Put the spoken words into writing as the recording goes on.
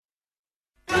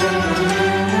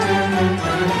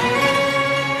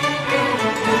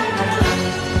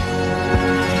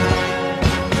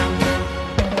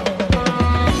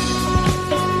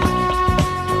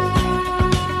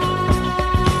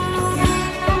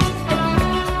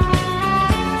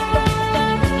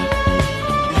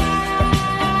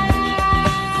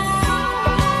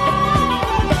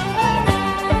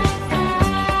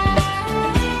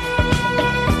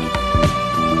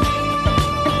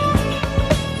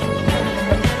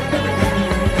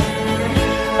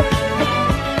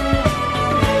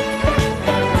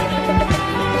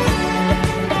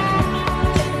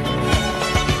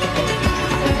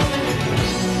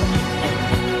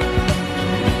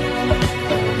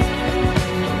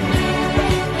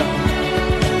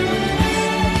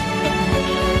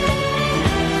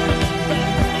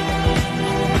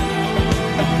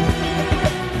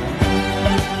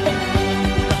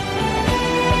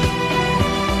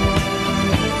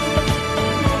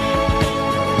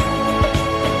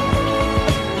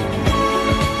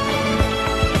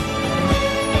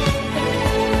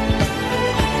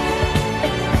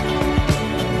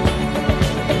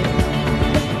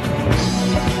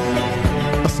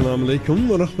Assalamu alaikum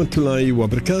wa rahmatullahi wa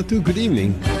barakatuh. Good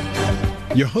evening.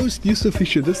 Your host Yusuf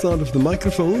Fisher, this side of the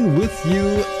microphone, with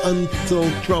you until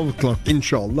 12 o'clock,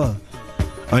 inshallah.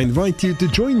 I invite you to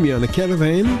join me on a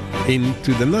caravan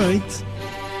into the night.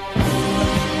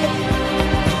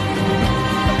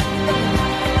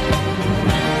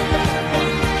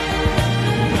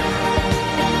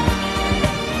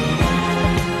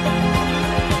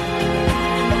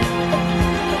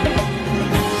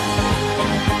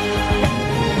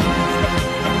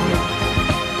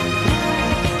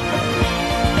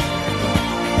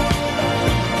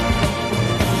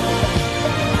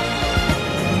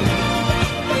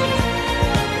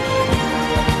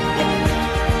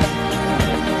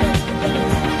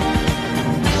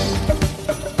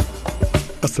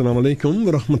 Assalamu alaikum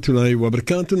wa rahmatullahi wa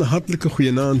barakatuh. Een hartelijke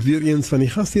goeienaand weer eens van die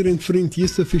gastheer en vriend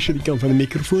Yusuf Fisher. Die kan van de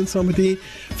microfoon samen met u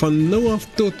van nou af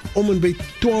tot om en bij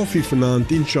 12 uur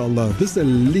vanavond, inshallah. Dit is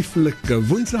een lieflijke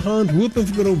woensdagavond. Hoop en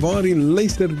vertrouw waar u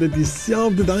luister dat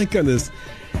diezelfde dag kan is.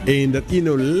 En dat u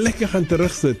nou lekker gaan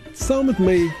terugzit. Samen met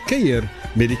mij keier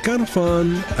met die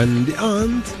caravan en die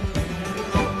aand.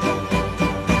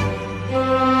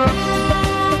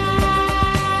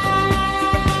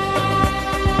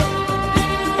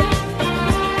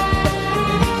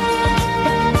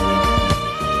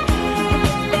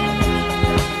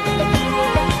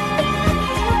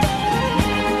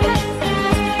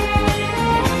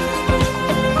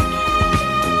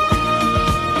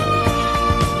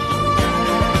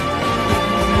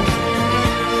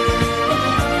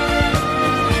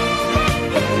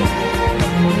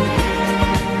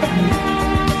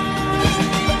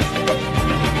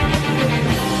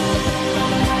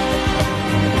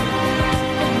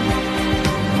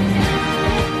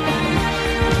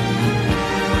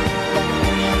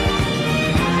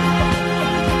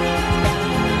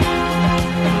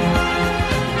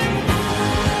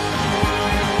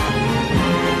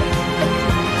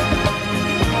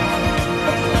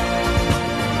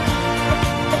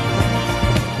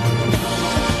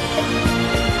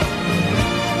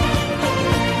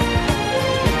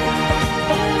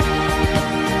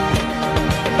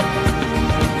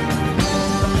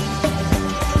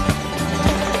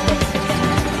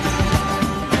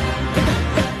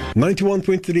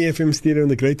 .3 FM stereo in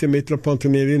the greater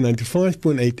metropolitan area,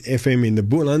 95.8 FM in the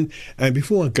Boland. And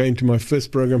before I go into my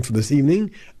first program for this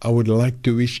evening, I would like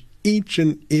to wish each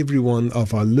and every one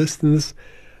of our listeners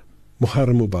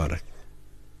Muharram Mubarak.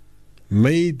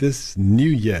 May this new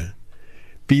year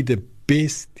be the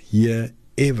best year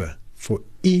ever for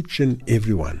each and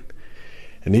every one.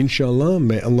 And inshallah,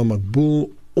 may Allah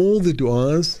makbul all the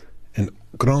du'as and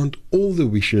grant all the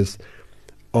wishes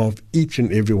of each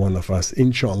and every one of us,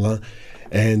 inshallah.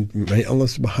 And may Allah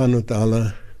subhanahu wa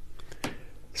ta'ala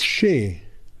share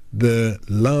the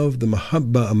love, the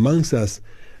mahabbah amongst us,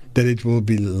 that it will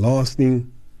be lasting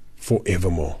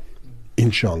forevermore,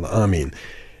 inshallah. Ameen.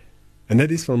 And that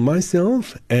is from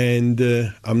myself, and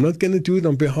I'm not going to do it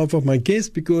on behalf of my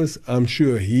guest, because I'm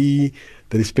sure he,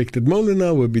 the respected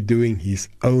Maulana, will be doing his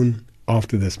own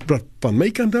after this. But van my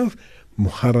kant af,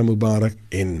 Muharram Mubarak,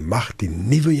 en mag die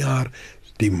nieuwe jaar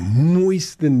die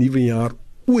mooiste nuwe jaar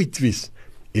ooit wees.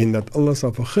 En dat Allah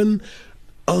sal begin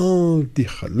al die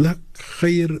geluk,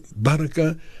 geier,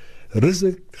 baraka,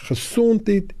 rizq,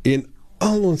 gezondheid en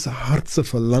al ons hartse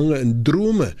verlange en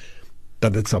drome,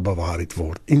 dat dit sal bewaarheid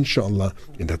word, inshallah.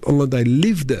 En dat Allah die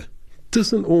liefde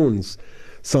tussen ons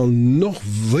sal nog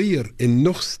weer en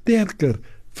nog sterker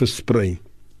versprei,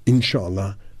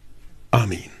 inshallah.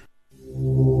 Amen.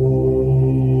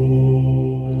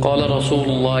 قال رسول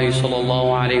الله صلى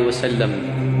الله عليه وسلم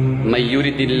من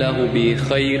يرد الله به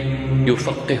خير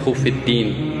يفقهه في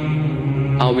الدين.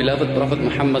 Our beloved Prophet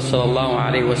Muhammad صلى الله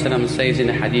عليه وسلم says in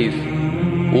a hadith,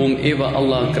 whomever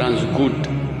Allah grants good,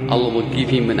 Allah will give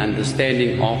him an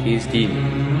understanding of his deen.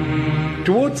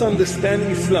 Towards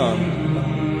understanding Islam,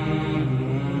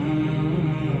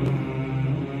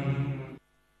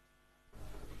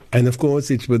 and of course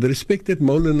it's with the respected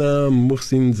Maulana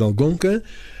Muhsin Zalgonker,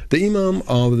 the Imam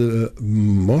of the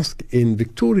mosque in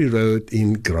Victoria Road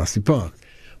in Grassy Park.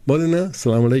 Maulana,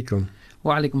 Assalamu alaikum.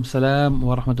 Wa alaikum salam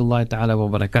wa rahmatullahi ta'ala wa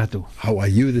barakatuh. How are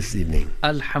you this evening?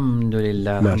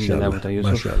 Alhamdulillah.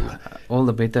 Alhamdulillah. All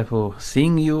the better for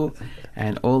seeing you,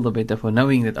 and all the better for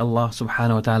knowing that Allah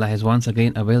subhanahu wa ta'ala has once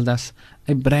again availed us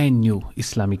a brand new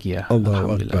Islamic year.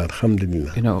 Allahu Akbar.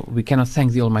 Alhamdulillah. You know, we cannot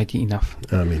thank the Almighty enough.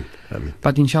 Ameen. Ameen.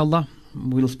 But inshallah,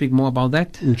 we'll speak more about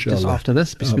that just after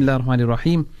this. Bismillah ar-Rahman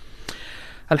ar-Rahim.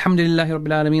 Alhamdulillahi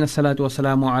Rabbil Alameen. As-salatu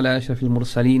wa-salamu ala ashrafil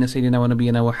mursaleen. Sayyidina wa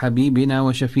nabiyina wa habibina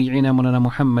wa shafi'ina Mulana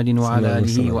Muhammadin wa ala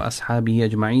alihi wa ashabihi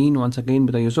ajma'een. Once again,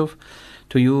 Brother Yusuf,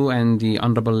 to you and the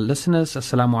honorable listeners.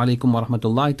 Assalamu alaikum wa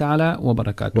rahmatullahi ta'ala wa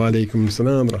barakatuh. Wa alaikum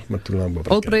assalam wa rahmatullahi wa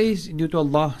barakatuh. All praise due to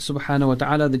Allah subhanahu wa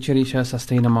ta'ala, the cherisher,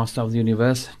 sustainer, master of the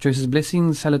universe. Choices,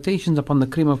 blessings, salutations upon the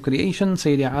cream of creation,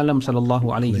 Sayyidi Alam sallallahu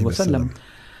alayhi wa sallam.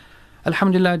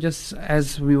 Alhamdulillah, just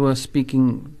as we were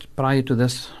speaking prior to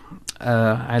this,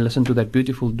 I listened to that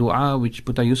beautiful dua which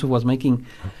Buddha Yusuf was making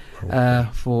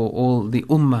for all the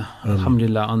ummah,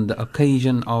 alhamdulillah, on the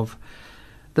occasion of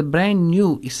the brand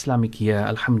new Islamic year,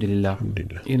 alhamdulillah.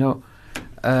 You know,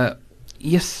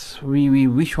 yes, we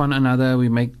wish one another, we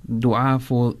make dua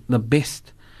for the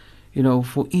best, you know,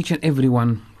 for each and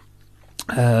everyone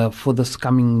for this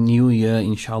coming new year,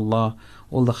 inshallah.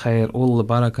 All the khair, all the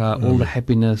barakah, all the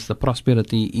happiness, the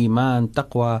prosperity, iman,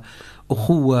 taqwa,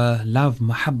 ukhuwa, love,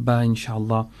 mahabba,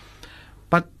 inshallah.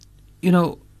 But, you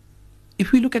know,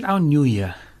 if we look at our new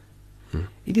year,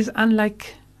 it is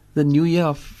unlike the new year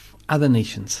of other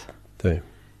nations. You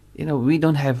know, we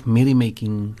don't have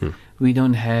merrymaking, we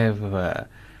don't have,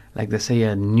 like they say,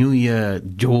 a new year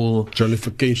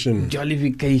jollification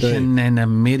and a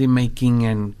merrymaking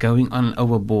and going on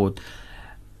overboard.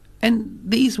 And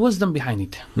there is wisdom behind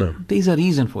it. There is a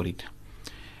reason for it.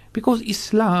 Because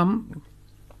Islam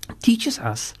teaches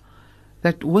us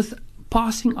that with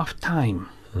passing of time,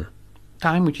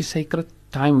 time which is sacred,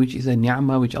 time which is a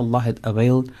ni'mah which Allah had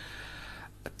availed,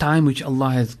 time which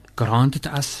Allah has granted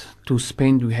us to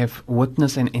spend, we have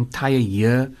witnessed an entire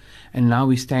year, and now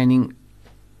we're standing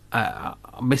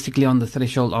basically on the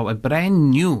threshold of a brand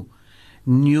new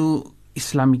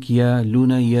Islamic year,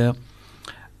 lunar year.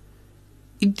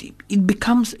 It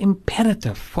becomes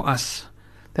imperative for us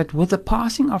that with the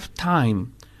passing of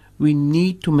time, we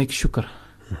need to make shukr.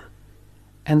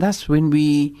 And thus when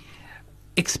we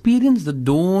experience the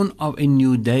dawn of a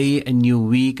new day, a new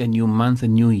week, a new month, a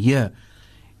new year,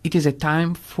 it is a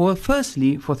time for,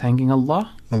 firstly, for thanking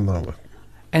Allah.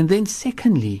 And then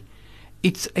secondly,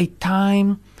 it's a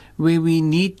time where we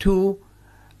need to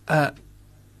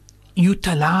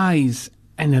utilize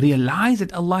and realize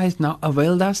that Allah has now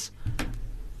availed us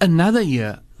another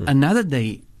year, another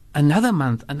day, another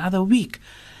month, another week,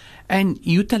 and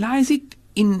utilize it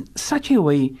in such a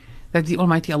way that the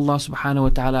Almighty Allah subhanahu wa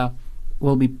ta'ala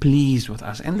will be pleased with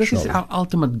us. And this is our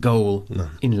ultimate goal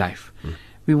in life.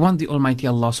 We want the Almighty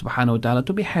Allah subhanahu wa ta'ala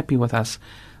to be happy with us.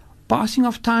 Passing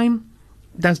of time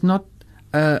does not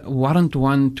warrant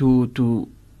one to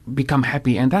become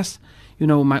happy. And that's, you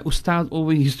know, my ustad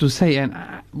always used to say, and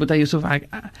Buddha Yusuf,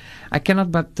 I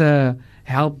cannot but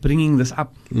help bringing this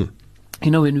up. You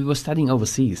know, when we were studying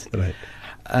overseas,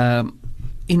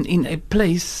 in a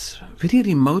place very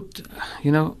remote,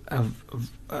 you know, a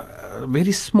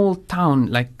very small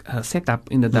town, like set up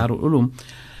in the Darul Ulum,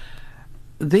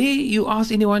 there you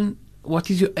ask anyone, what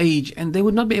is your age? And they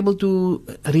would not be able to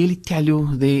really tell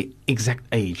you the exact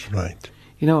age.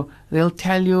 You know, they'll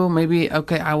tell you maybe,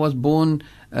 okay, I was born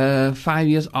 5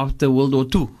 years after World War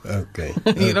II.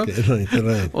 You know?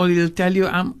 Right. Or they'll tell you,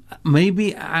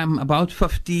 maybe I'm about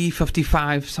 50,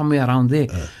 55, somewhere around there.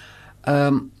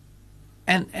 And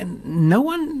no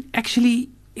one actually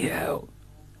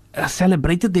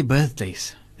celebrated their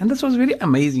birthdays. And this was really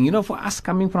amazing, you know, for us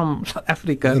coming from South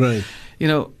Africa. You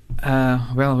know,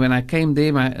 well, when I came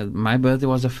there, my birthday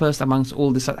was the first amongst all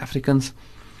the South Africans.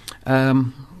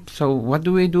 So what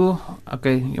do we do?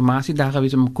 Okay, masi daga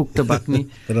wees om koek te bak nie.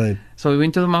 So we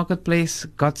went to the marketplace,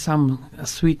 got some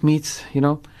sweet meats, you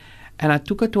know, and I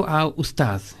took it to our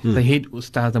ustad, the head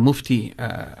ustad, the mufti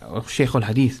of Sheikh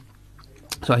al-Hadith.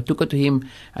 So I took it to him.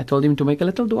 I told him to make a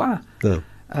little dua.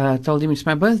 Told him it's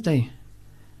my birthday.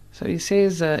 So he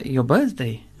says, your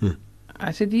birthday?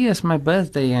 I said, yes, my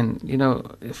birthday. And, you know,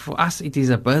 for us it is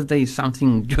a birthday,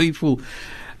 something joyful,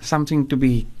 something to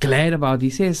be glad about.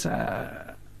 He says,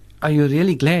 are you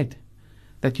really glad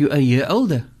that you're a year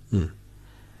older?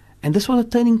 And this was a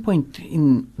turning point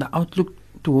in the outlook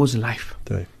towards life.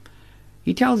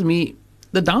 He tells me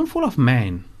the downfall of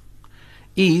man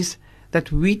is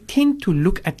that we tend to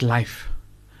look at life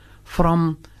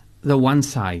from the one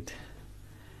side.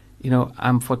 You know,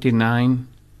 I'm 49,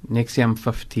 next year I'm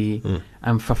 50,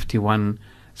 I'm 51.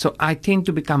 So I tend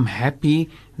to become happy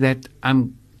that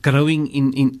I'm growing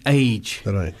in age.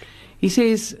 He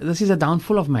says this is a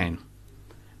downfall of man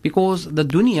because the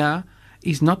dunya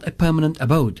is not a permanent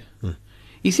abode.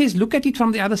 He says look at it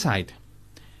from the other side.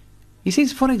 He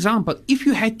says, for example, if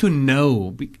you had to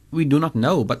know, we do not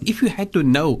know, but if you had to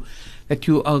know that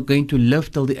you are going to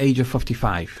live till the age of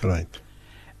 55,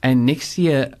 and next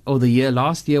year or the year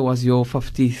last year was your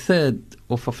 53rd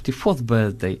or 54th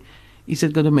birthday, Is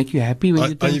it going to make you happy when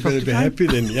you turn 55? Are you going to be happy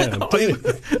then? Yeah.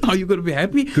 Are you going to be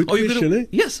happy? Good question, eh?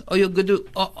 Yes. Are you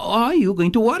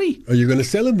going to worry? Are you going to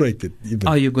celebrate it even?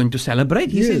 Are you going to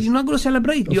celebrate? He Yes. says you're not going to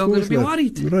celebrate. Of You're going to course be not.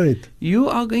 worried. Right. You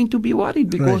are going to be worried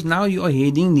because Right. now you are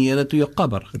heading nearer to your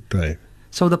qabr. Right.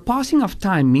 So the passing of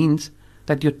time means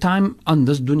that your time on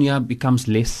this dunya becomes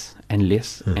less and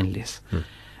less and less.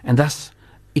 And thus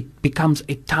it becomes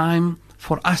a time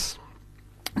for us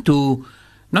to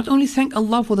not only thank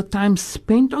Allah for the time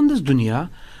spent on this dunya,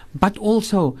 but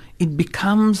also it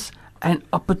becomes an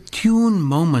opportune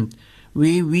moment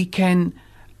where we can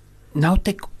now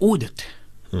take audit.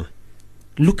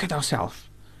 Look at ourselves.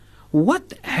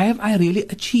 What have I really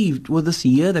achieved with this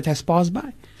year that has passed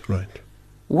by? Right.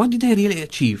 What did I really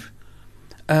achieve?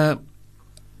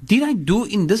 Did I do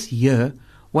in this year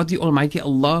what the Almighty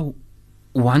Allah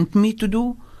want me to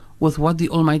do, with what the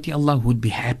Almighty Allah would be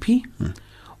happy?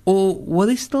 Or were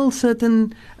there still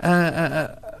certain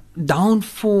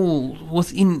downfall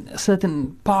within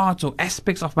certain parts or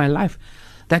aspects of my life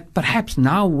that perhaps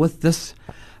now with this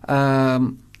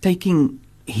taking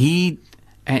heed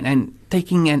and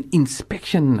taking an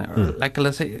inspection, like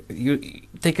let's say you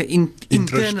take an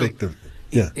Introspective.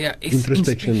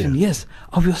 Introspection. Yes,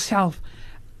 of yourself.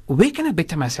 Where can I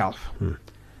better myself?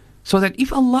 So that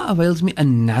if Allah avails me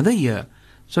another year,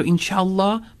 so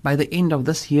inshallah by the end of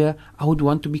this year I would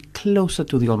want to be closer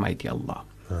to the Almighty Allah.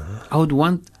 I would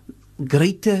want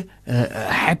greater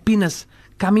happiness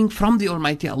coming from the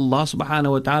Almighty Allah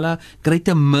subhanahu wa ta'ala,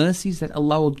 greater mercies that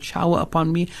Allah will shower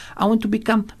upon me. I want to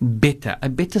become better, a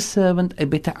better servant, a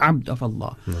better abd of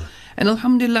Allah. And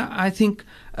alhamdulillah, I think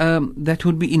that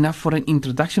would be enough for an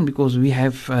introduction, because we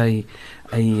have a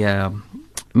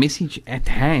message at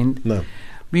hand. No.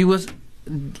 We was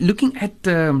looking at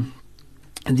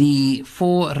the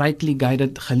four rightly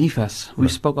guided Khalifas. We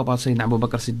spoke about Sayyidina Abu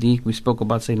Bakr Siddiq, we spoke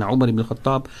about Sayyidina Umar ibn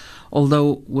Khattab,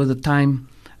 although with the time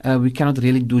we cannot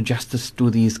really do justice to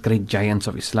these great giants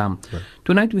of Islam. Right.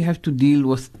 Tonight we have to deal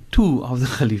with two of the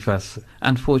Khalifas.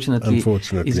 Unfortunately,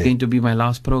 it's going to be my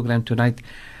last program tonight.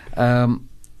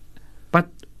 But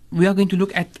we are going to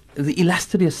look at the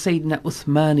illustrious Sayyidina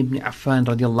Uthman ibn Affan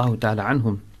radiallahu ta'ala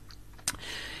anhum.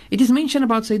 It is mentioned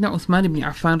about Sayyidina Uthman ibn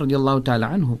Affan radiallahu ta'ala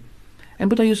anhu. And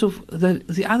Buddha Yusuf,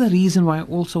 the other reason why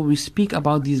also we speak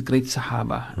about these great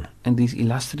Sahaba and these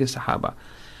illustrious Sahaba,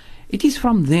 it is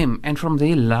from them and from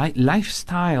their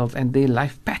lifestyles and their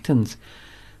life patterns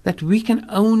that we can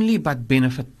only but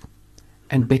benefit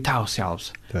and better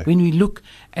ourselves. Okay. When we look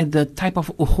at the type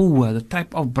of ukhuwa, the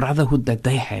type of brotherhood that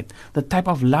they had, the type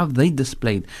of love they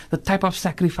displayed, the type of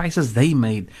sacrifices they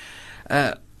made,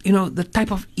 the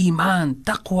type of iman,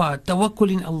 taqwa,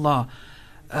 tawakkul in Allah,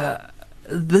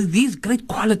 these great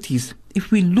qualities,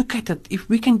 if we look at it, if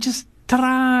we can just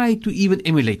try to even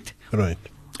emulate, right,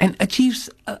 and achieve,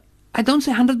 I don't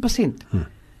say 100%,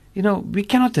 we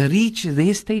cannot reach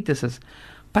their statuses,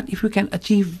 but if we can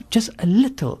achieve just a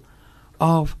little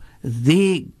of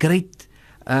their great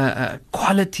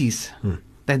qualities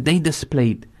that they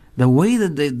displayed, the way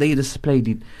that they displayed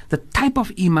it, the type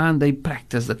of iman they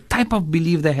practiced, the type of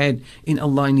belief they had in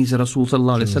Allah and His Rasul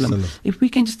sallallahu alaihi wasallam, if we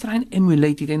can just try and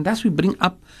emulate it, and thus we bring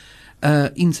up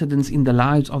incidents in the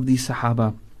lives of these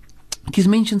Sahaba. It is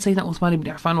mentioned Sayyidina Uthman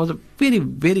ibn Affan was a very,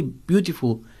 very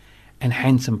beautiful and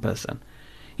handsome person.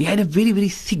 He had a very, very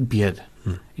thick beard.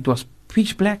 It was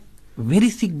pitch black, very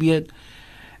thick beard,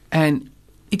 and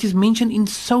it is mentioned in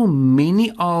so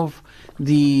many of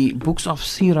the books of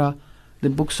Sirah, the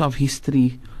books of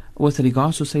history, with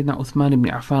regards to Sayyidina Uthman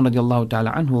ibn Affan radiallahu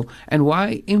ta'ala anhu. And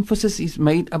why emphasis is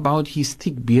made about his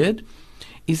thick beard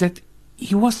is that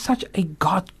he was such a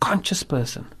God-conscious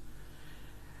person.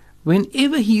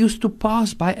 Whenever he used to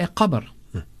pass by a qabr,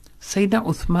 Sayyidina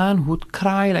Uthman would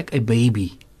cry like a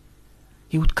baby.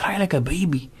 He would cry like a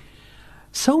baby.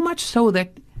 So much so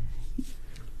that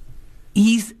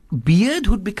his beard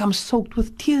would become soaked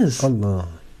with tears. Allah.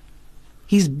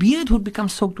 His beard would become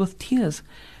soaked with tears.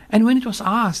 And when it was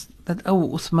asked that, "Oh,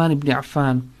 Uthman ibn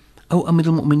Affan, oh Amir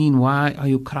al-Mu'mineen, why are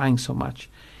you crying so much?"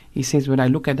 He says, "When I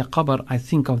look at the qabr, I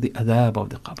think of the adab of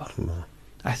the qabr. Allah.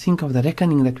 I think of the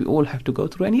reckoning that we all have to go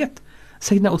through." And yet,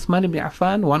 Sayyidina Uthman ibn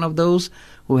Affan, one of those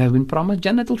who have been promised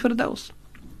Jannah al-Firdaus,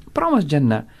 promised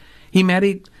Jannah. He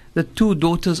married the two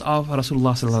daughters of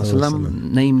Rasulullah sallallahu alaihi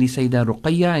wasallam, namely Sayyida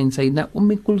Ruqayya and Sayyida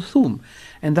Kulthum.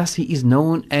 And thus he is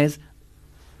known as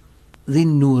the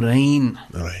Nurain.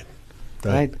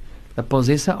 Right. The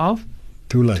possessor of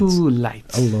two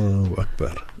lights. Allahu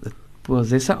Akbar. The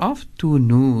possessor of two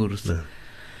noors. Yeah.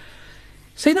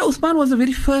 Sayyidina Uthman was the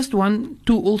very first one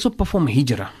to also perform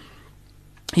hijrah.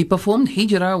 He performed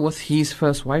hijrah with his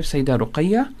first wife, Sayyida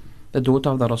Ruqayya, the daughter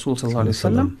of the Rasul sallallahu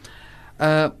alaihi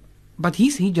wasallam. But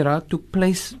his hijrah took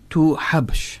place to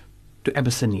Habsh, to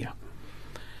Abyssinia.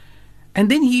 And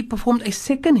then he performed a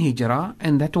second hijrah,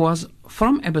 and that was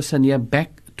from Abyssinia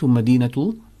back to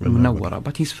Madinatul Munawwara.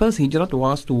 But his first hijrah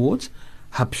was towards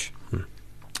Habsh.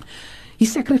 He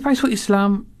sacrificed for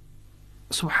Islam,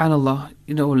 subhanallah,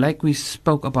 like we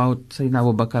spoke about Sayyidina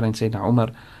Abu Bakr and Sayyidina Umar.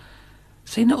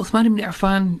 Sayyidina Uthman ibn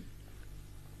Affan,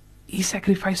 he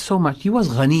sacrificed so much. He was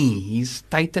Ghani. His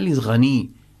title is Ghani.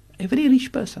 A very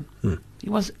rich person. He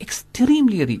was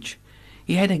extremely rich.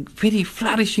 He had a very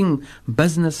flourishing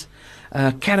business,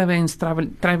 caravans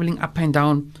traveling up and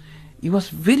down. He was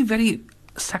very, very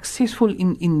successful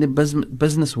in the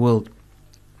business world.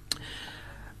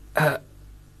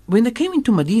 When they came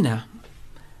into Medina,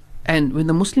 and when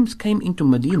the Muslims came into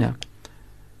Medina,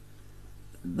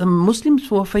 the Muslims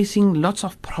were facing lots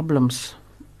of problems.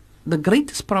 The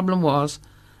greatest problem was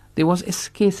there was a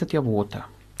scarcity of water.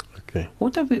 Okay.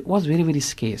 Water was very, very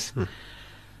scarce.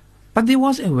 But there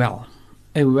was a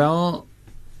well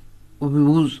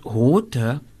whose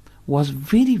water was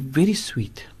very, very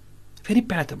sweet, very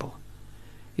palatable.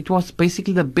 It was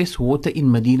basically the best water in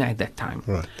Medina at that time.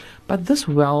 Right. But this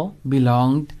well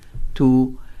belonged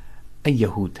to a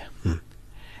Yahud.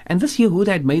 And this Yahud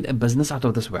had made a business out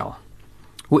of this well.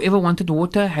 Whoever wanted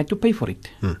water had to pay for it.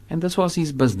 And this was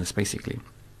his business, basically.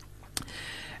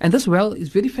 And this well is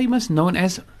very famous, known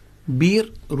as Bir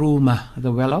Ruma,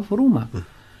 the well of Ruma.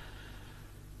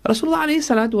 Rasulullah alayhi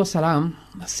salatu wasalam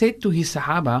said to his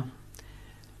Sahaba,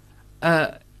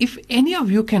 if any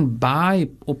of you can buy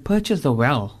or purchase the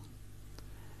well,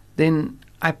 then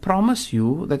I promise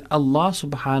you that Allah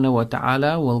subhanahu wa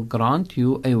ta'ala will grant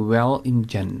you a well in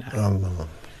Jannah. Allah.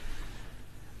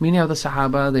 Many of the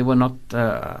Sahaba, they were not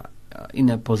in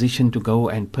a position to go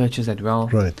and purchase that well.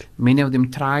 Right. Many of them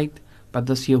tried, but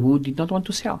this Yahud did not want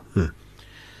to sell.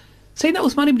 Sayyidina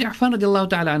Uthman ibn Affan radiallahu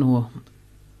ta'ala anhu,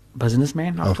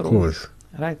 businessman after all. Of course.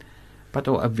 Right. But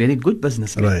a very good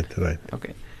businessman. Right.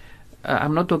 Okay.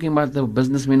 I'm not talking about the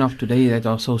businessmen of today that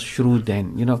are so shrewd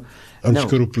and,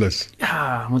 Unscrupulous.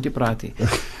 Ja, moet jy praat nie.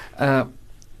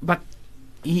 But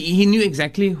he knew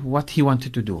exactly what he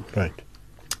wanted to do. Right.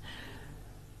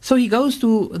 So he goes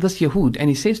to this Yahud and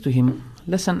he says to him,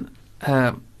 listen,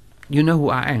 you know who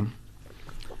I am.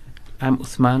 I'm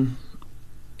Uthman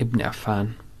ibn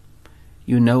Affan.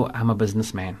 You know I'm a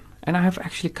businessman. And I have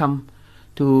actually come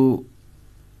to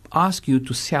ask you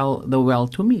to sell the well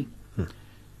to me.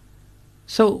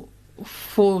 So,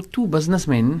 for two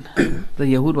businessmen, the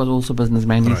Yahud was also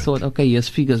businessman. He thought, okay, here's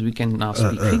figures, we can now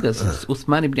speak figures. It's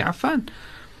Uthman ibn Affan.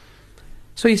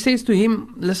 So he says to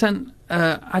him, listen,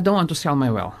 I don't want to sell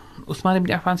my well. Uthman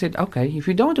ibn Affan said, okay, if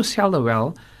you don't want to sell the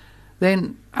well,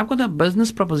 then I've got a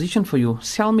business proposition for you.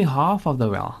 Sell me half of the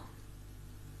well.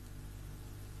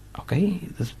 Okay,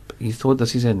 he thought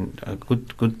this is a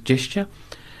good gesture.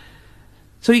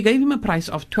 So he gave him a price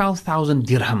of 12,000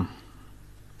 dirham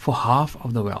for half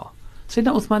of the well.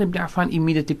 Sayyidina Uthman ibn Affan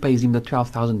immediately pays him the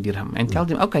 12,000 dirham and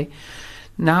tells him, okay,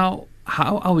 now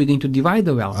how are we going to divide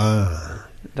the well?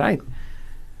 Right.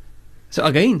 So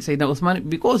again, Sayyidina Uthman,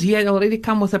 because he had already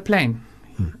come with a plan,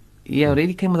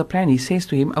 he says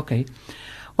to him, okay,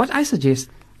 what I suggest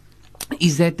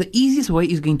is that the easiest way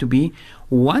is going to be,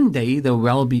 one day the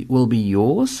well will be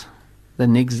yours, the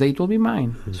next day it will be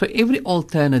mine. So every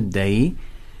alternate day,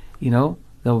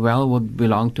 the well would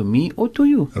belong to me or to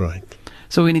you. Right.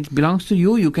 So when it belongs to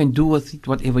you, you can do with it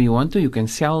whatever you want to. You can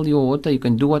sell your water, you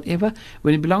can do whatever.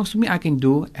 When it belongs to me, I can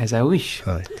do as I wish.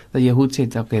 Right. The Yahud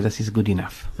said, okay, this is good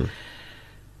enough.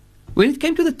 When it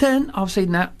came to the turn of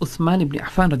Sayyidina Uthman ibn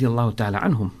Affan radiallahu ta'ala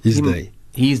anhum.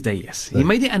 His day, yes. He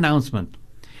made the announcement.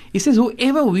 He says,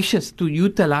 whoever wishes to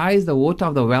utilize the water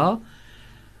of the well,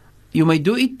 you may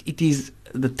do it. It is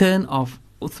the turn of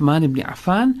Uthman ibn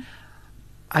Affan.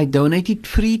 I donate it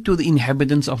free to the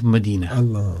inhabitants of Medina.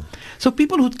 Allah. So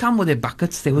people would come with their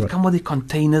buckets, they would come with their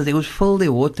containers, they would fill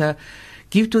their water,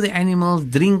 give to the animals,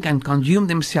 drink and consume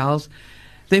themselves.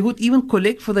 They would even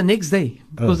collect for the next day,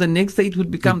 because the next day it would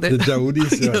become the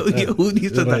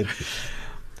Yahudis. Right.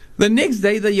 The next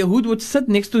day the Yahud would sit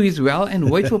next to his well and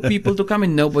wait for people to come,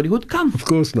 and nobody would come. Of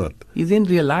course not. He then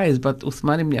realized, but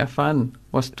Uthman ibn Affan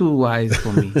was too wise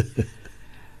for me.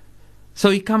 So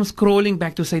he comes crawling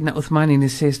back to Sayyidina Uthman and he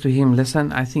says to him,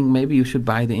 listen, I think maybe you should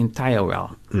buy the entire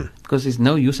well, because there's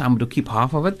no use, I'm going to keep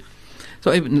half of it.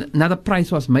 So another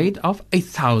price was made of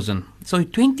 8,000. So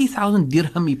 20,000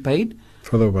 dirham he paid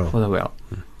for the well.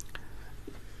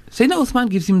 Sayyidina Uthman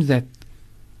gives him that.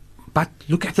 But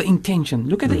look at the intention.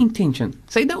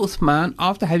 Sayyidina Uthman,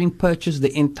 after having purchased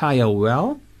the entire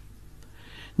well,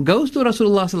 goes to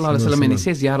Rasulullah sallallahu alaihi wasallam and he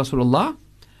says, Ya Rasulullah,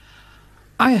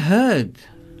 I heard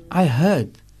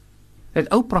that,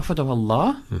 O Prophet of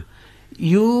Allah,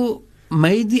 you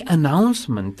made the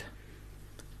announcement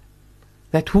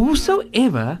that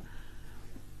whosoever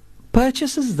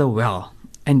purchases the well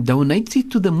and donates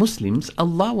it to the Muslims,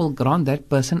 Allah will grant that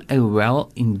person a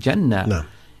well in Jannah. No.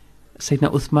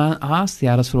 Sayyidina Uthman asked,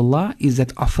 Ya Rasulullah, is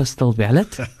that offer still valid?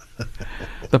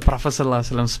 The Prophet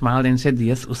ﷺ smiled and said,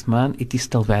 yes, Uthman, it is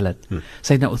still valid.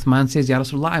 Sayyidina Uthman says, Ya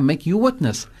Rasulullah, I make you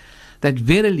witness that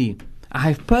verily I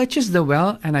have purchased the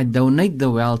well and I donate the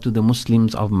well to the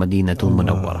Muslims of Madinatul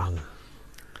Munawwara.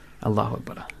 Allahu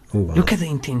Akbar. Look at the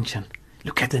intention.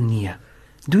 Look at the niyyah.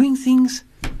 Doing things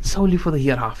solely for the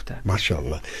hereafter.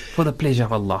 MashaAllah. For the pleasure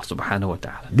of Allah subhanahu wa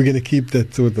ta'ala. We're going to keep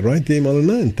that thought right there,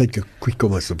 Maulana, and take a quick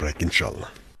commercial break, inshallah.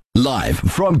 Live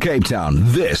from Cape Town,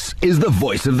 this is the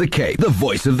Voice of the Cape. The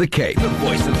Voice of the Cape. The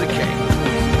Voice of the Cape.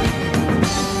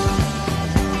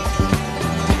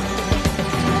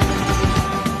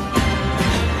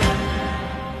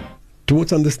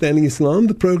 Towards Understanding Islam,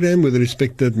 the program with the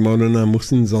respected Maulana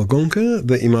Muhsin Zalgonker,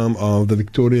 the Imam of the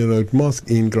Victoria Road Mosque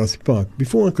in Grassy Park.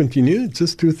 Before I continue,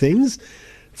 just two things.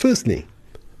 Firstly,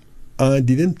 I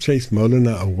didn't chase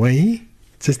Maulana away,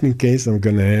 just in case I'm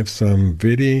going to have some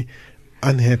very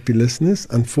unhappy listeners.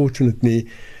 Unfortunately,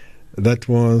 that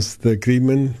was the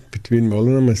agreement between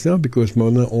Maulana and myself, because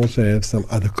Maulana also has some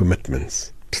other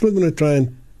commitments. I'm still going to try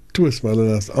and twist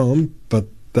Maulana's arm, but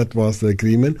that was the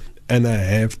agreement. And I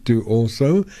have to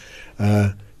also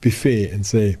be fair and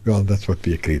say, well, that's what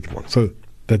we agreed upon. So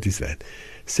that is that.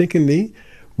 Secondly,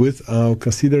 with our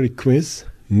Qasida requests,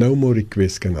 no more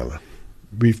requests, Kanala.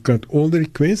 We've got all the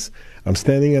requests. I'm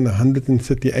standing on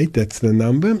 138, that's the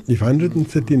number. If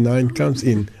 139 comes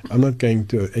in, I'm not going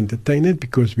to entertain it,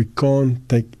 because we can't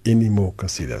take any more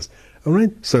Qasidas. All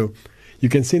right? So you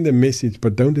can send a message,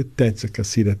 but don't attach a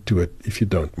Qasida to it if you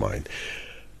don't mind.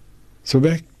 So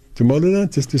back to Maulana,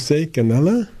 just to say,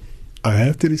 Kanala, I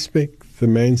have to respect the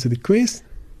man's request.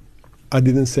 I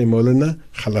didn't say Maulana,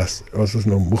 khalas, was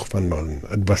no moeg van Maulana.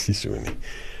 Het was nie so nie.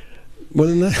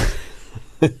 Maulana.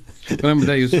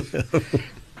 Remember, Yusuf?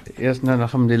 Yes, no,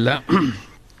 alhamdulillah.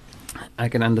 I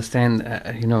can understand,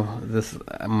 this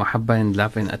mahabba and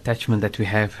love and attachment that we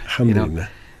have. Alhamdulillah.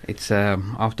 It's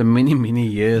after many, many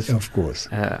years, of course,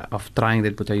 of trying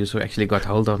that, Buddha Yusuf actually got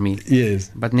hold of me. Yes.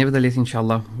 But nevertheless,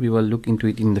 inshallah, we will look into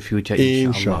it in the future.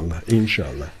 Inshallah.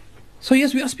 So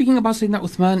yes, we are speaking about Sayyidina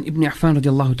Uthman ibn Affan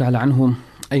radiallahu ta'ala anhu,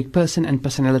 a person and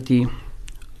personality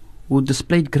who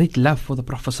displayed great love for the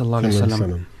Prophet sallallahu alaihi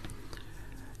wasallam.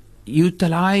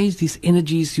 Utilized his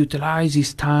energies, utilized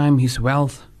his time, his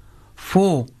wealth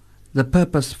for the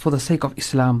purpose, for the sake of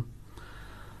Islam.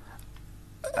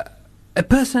 A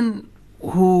person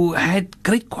who had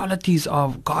great qualities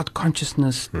of God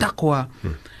consciousness, taqwa.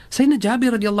 Sayyidina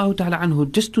Jabir radiallahu ta'ala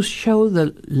anhu, just to show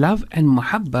the love and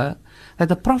muhabba that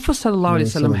the Prophet sallallahu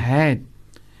alaihi wasallam had,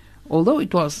 although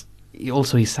it was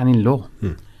also his son-in-law,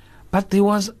 but there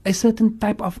was a certain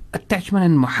type of attachment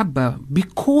and muhabba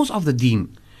because of the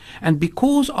deen, and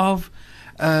because of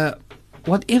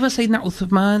whatever Sayyidina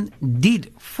Uthman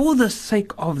did for the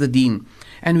sake of the deen.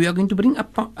 And we are going to bring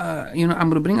up, I'm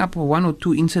going to bring up one or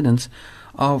two incidents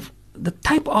of the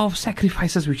type of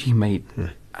sacrifices which he made.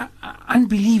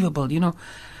 Unbelievable,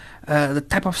 the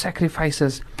type of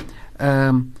sacrifices,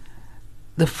 the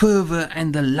fervor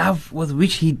and the love with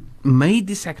which he made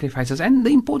these sacrifices. And the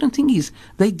important thing is,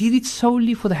 they did it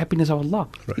solely for the happiness of Allah.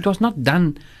 Right. It was not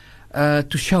done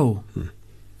to show,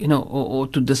 or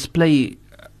to display.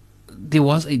 There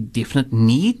was a definite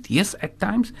need, yes, at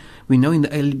times. We know in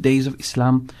the early days of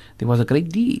Islam, there was a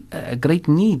great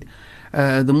need.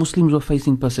 The Muslims were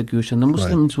facing persecution. The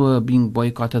Muslims were being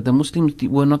boycotted. The Muslims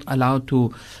were not allowed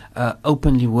to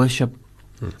openly worship.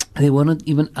 They were not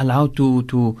even allowed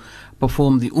to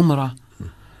perform the Umrah.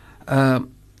 Sayyidina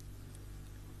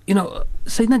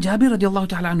Jabir radiallahu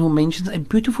ta'ala anhu mentions a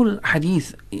beautiful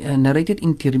hadith narrated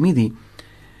in Tirmidhi,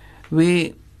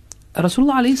 where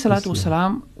Rasulullah alayhi salatu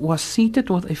wasalam was seated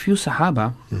with a few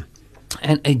Sahaba,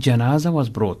 and a janazah was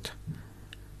brought.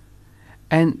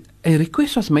 And a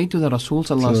request was made to the Rasul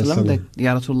sallallahu alayhi wasallam that,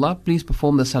 Ya Rasulullah, please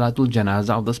perform the salatul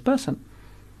janazah of this person.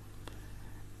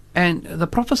 And the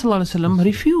Prophet sallallahu alayhi wasallam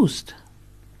refused.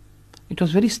 It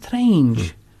was very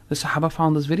strange. The Sahaba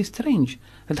found this very strange.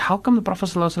 That how come the Prophet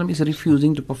sallallahu alayhi wasallam is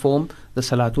refusing to perform the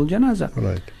salatul janazah?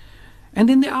 Right. And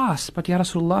then they asked, but Ya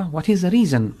Rasulullah, what is the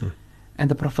reason? And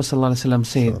the Prophet ﷺ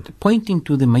said, pointing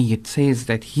to the Mayyit, says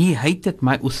that he hated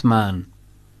my Uthman.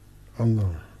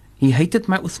 Allah. He hated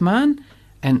my Uthman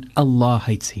and Allah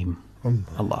hates him.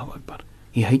 Allahu Akbar.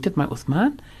 He hated my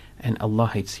Uthman and Allah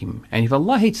hates him. And if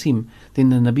Allah hates him, then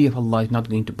the Nabi of Allah is not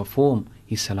going to perform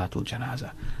his Salatul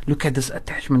Janazah. Look at this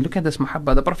attachment, look at this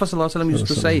mahabbah. The Prophet ﷺ used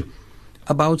to say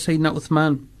about Sayyidina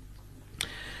Uthman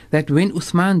that when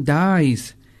Uthman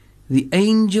dies, the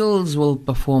angels will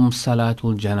perform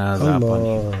Salatul Janazah upon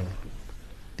him.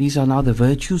 These are now the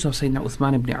virtues of Sayyidina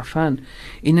Uthman ibn Affan.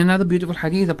 In another beautiful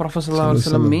hadith, the Prophet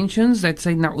ﷺ mentions that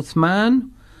Sayyidina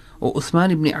Uthman or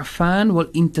Uthman ibn Affan will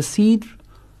intercede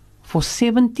for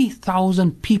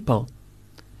 70,000 people.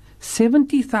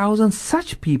 70,000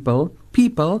 such people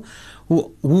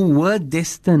who were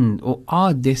destined or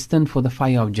are destined for the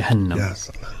fire of Jahannam.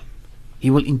 Yes. He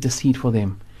will intercede for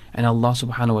them. And Allah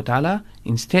subhanahu wa ta'ala,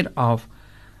 instead of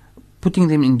putting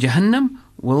them in Jahannam,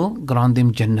 will grant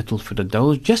them Jannatul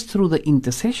Firdaus just through the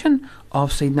intercession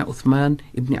of Sayyidina Uthman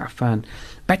ibn Affan.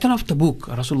 Battle of Tabuk,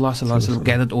 Rasulullah sallallahu alaihi wasallam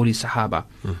gathered all his Sahaba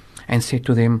and said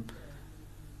to them,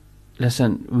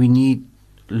 listen, we need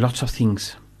lots of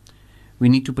things. We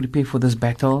need to prepare for this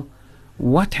battle.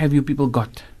 What have you people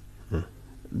got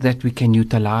that we can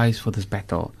utilize for this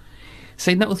battle?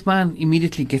 Sayyidina Uthman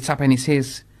immediately gets up and he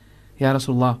says, Ya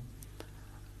Rasulullah,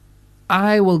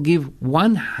 I will give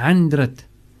 100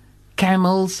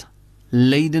 camels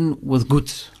laden with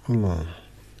goods. Allah.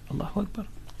 Allahu Akbar.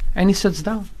 And he sits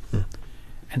down.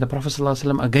 And the Prophet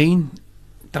ﷺ again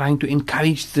trying to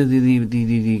encourage the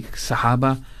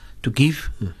Sahaba to give,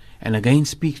 and again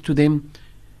speaks to them.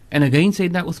 And again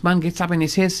Sayyidina Uthman gets up and he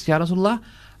says, Ya Rasulullah,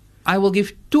 I will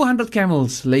give 200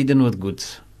 camels laden with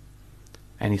goods.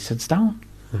 And he sits down.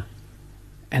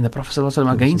 And the Prophet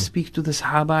ﷺ again speaks to the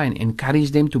Sahaba and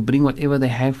encourages them to bring whatever they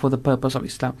have for the purpose of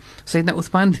Islam. Sayyidina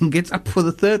Uthman then gets up for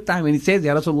the third time and he says,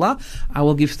 Ya Rasulullah, I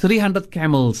will give 300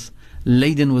 camels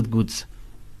laden with goods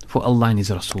for Allah and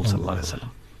His Rasul sallallahu alaihi wasallam.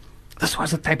 This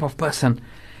was the type of person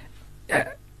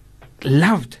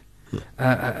loved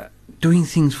doing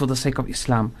things for the sake of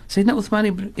Islam. Sayyidina Uthman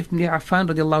ibn Affan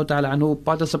radiallahu ta'ala anhu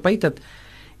participated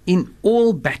in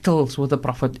all battles with the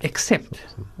Prophet except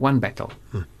one battle.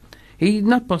 He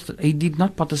did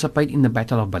not participate in the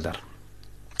Battle of Badr.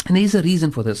 And there is a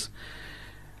reason for this.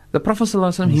 The Prophet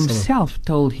ﷺ himself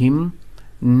told him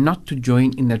not to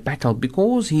join in that battle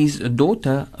because his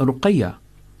daughter Ruqayya,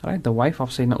 right, the wife of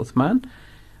Sayyidina Uthman,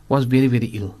 was very, very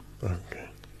ill. Okay.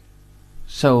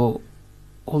 So,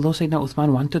 although Sayyidina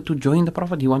Uthman wanted to join the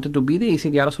Prophet, he wanted to be there. He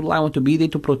said, Ya Rasulullah, I want to be there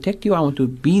to protect you. I want to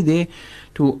be there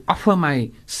to offer my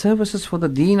services for the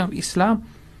deen of Islam.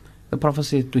 The Prophet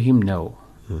said to him, no.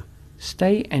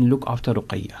 Stay and look after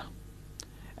Ruqayya.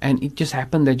 And it just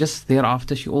happened that just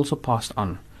thereafter she also passed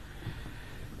on.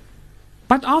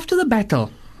 But after the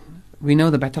battle, we know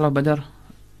the Battle of Badr,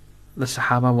 the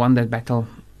Sahaba won that battle,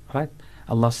 right?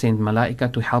 Allah sent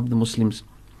Malaika to help the Muslims.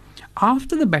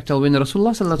 After the battle, when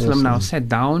Rasulullah ﷺ now sat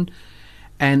down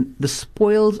and the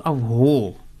spoils of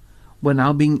war were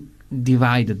now being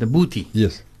divided, the booty.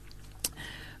 Yes.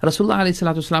 Rasulullah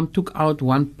ﷺ took out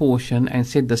one portion and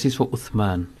said, this is for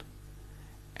Uthman.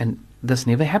 And this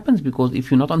never happens because if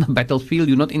you're not on the battlefield,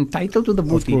 you're not entitled to the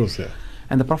booty. Of course, yeah.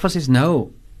 And the Prophet says,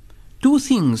 no. Two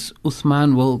things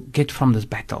Uthman will get from this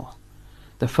battle.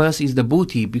 The first is the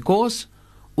booty because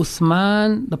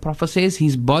Uthman, the Prophet says,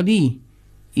 his body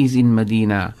is in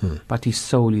Medina, but his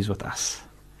soul is with us.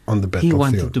 On the battlefield. He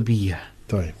wanted to be here.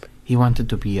 Type. He wanted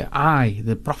to be here.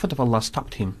 The Prophet of Allah,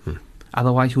 stopped him.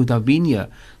 Otherwise, he would have been here.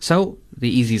 So, there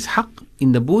is his haqq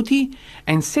in the booty.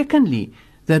 And secondly,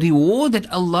 the reward that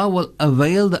Allah will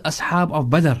avail the Ashab of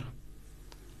Badr,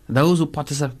 those who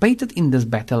participated in this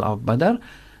battle of Badr,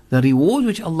 the reward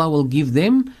which Allah will give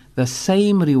them, the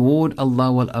same reward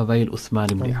Allah will avail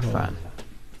Uthman ibn Affan.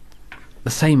 The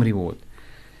same reward.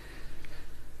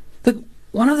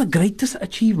 One of the greatest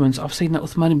achievements of Sayyidina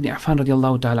Uthman ibn Affan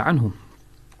radiallahu ta'ala anhu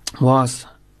was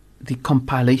the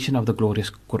compilation of the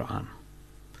glorious Quran.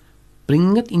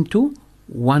 Bringing it into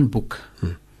one book.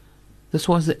 This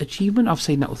was the achievement of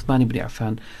Sayyidina Uthman ibn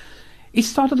Affan. It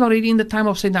started already in the time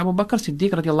of Sayyidina Abu Bakr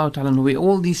Siddiq radiallahu ta'ala anhu, where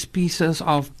all these pieces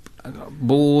of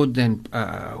board and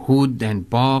hood and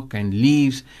bark and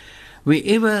leaves,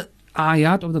 wherever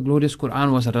ayat of the glorious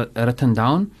Quran was written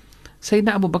down,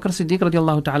 Sayyidina Abu Bakr Siddiq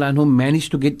radiallahu ta'ala anhu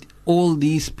managed to get all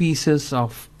these pieces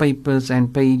of papers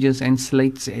and pages and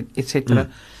slates, etc.,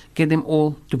 get them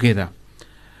all together.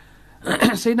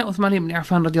 Sayyidina Uthman ibn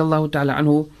Affan radiallahu ta'ala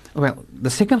anhu, well, the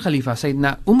second Khalifa,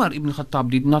 Sayyidina Umar ibn Khattab,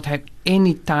 did not have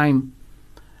any time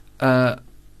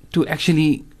to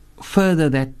actually further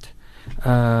that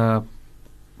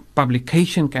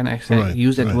publication, can I say,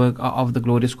 use that word, of the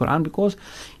glorious Quran, because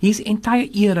his entire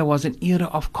era was an era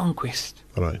of conquest.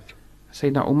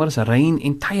 Sayyidina Umar's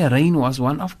entire reign was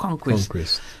one of conquest.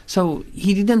 So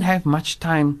he didn't have much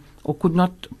time, or could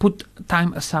not put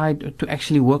time aside to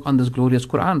actually work on this glorious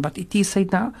Quran. But it is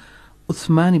Sayyidina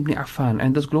Uthman ibn Affan,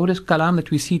 and this glorious kalam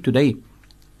that we see today,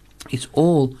 it's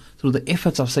all through the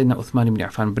efforts of Sayyidina Uthman ibn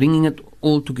Affan, bringing it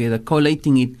all together,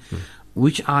 collating it,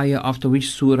 which ayah after which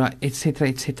surah, etc.,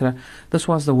 etc. This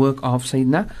was the work of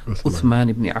Sayyidina Uthman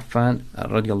ibn Affan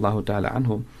radiallahu ta'ala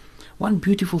anhu. One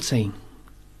beautiful saying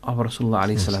of Rasulullah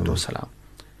alayhi salatu wasalam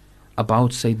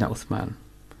about Sayyidina Uthman.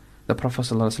 The Prophet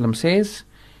sallallahu alayhi wa sallam says,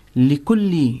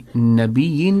 لِكُلِّ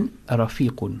نَبِيٍّ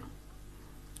رَفِيقٌ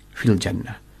فِي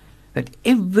الْجَنَّةِ, that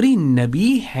every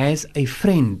Nabi has a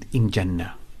friend in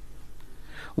Jannah.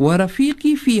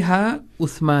 وَرَفِيقِي فِيهَا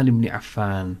Uthman ibn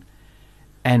Affan,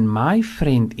 and my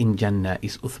friend in Jannah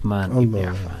is Uthman ibn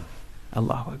Affan.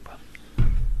 Allahu Akbar.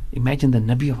 Imagine the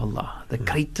Nabi of Allah, the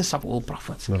greatest of all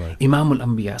prophets, Imam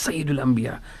al-Anbiya, Sayyidul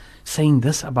Anbiya, saying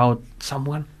this about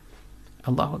someone.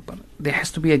 Allahu Akbar. There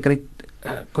has to be a great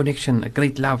connection, a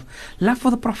great love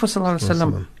for the Prophet sallallahu alaihi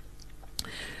wasallam.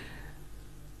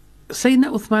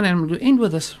 Sayyidina Uthman, and I'm going to end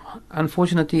with this.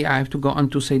 Unfortunately, I have to go on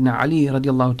to Sayyidina Ali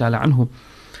radiallahu ta'ala anhu.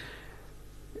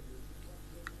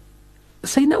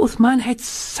 Sayyidina Uthman had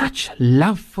such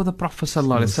love for the Prophet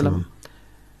sallallahu alaihi wasallam.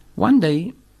 One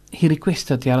day, he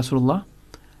requested, Ya Rasulullah,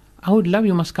 I would love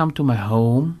you must come to my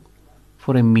home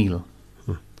for a meal.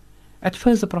 At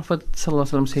first the Prophet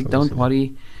ﷺ said, don't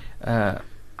worry, but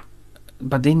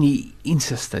then he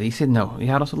insisted. He said, no,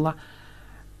 Ya Rasulullah,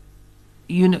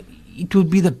 you know, it would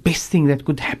be the best thing that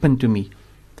could happen to me,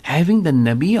 having the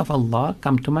Nabi of Allah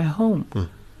come to my home.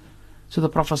 So the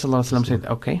Prophet ﷺ said,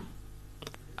 okay,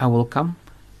 I will come,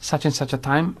 such and such a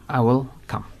time I will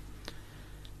come.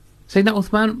 Sayyidina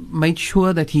Uthman made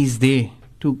sure that he is there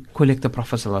to collect the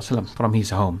Prophet ﷺ from his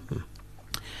home.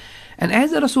 And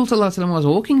as the Rasul ﷺ was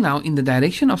walking now in the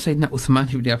direction of Sayyidina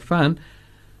Uthman ibn Affan,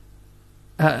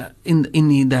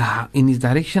 in his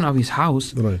direction of his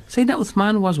house, Sayyidina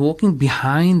Uthman was walking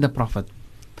behind the Prophet,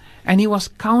 and he was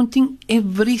counting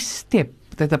every step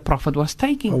that the Prophet was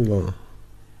taking. Allah.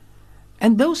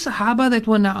 And those Sahaba that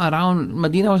were now around,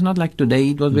 Medina was not like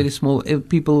today, it was very small.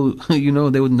 People, you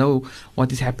know, they would know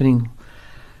what is happening.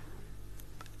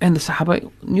 And the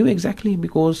Sahaba knew exactly,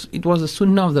 because it was the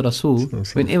Sunnah of the Rasul.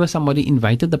 Whenever somebody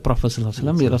invited the Prophet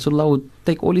ﷺ, the Rasulullah would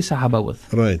take all his Sahaba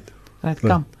with. Right,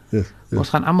 come. Yes. Ons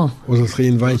gaan allemaal. Ons is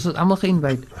geïnvite. Ons is allemaal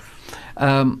geïnvite.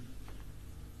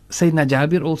 Sayyidina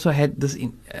Jabir also had this,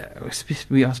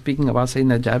 we are speaking about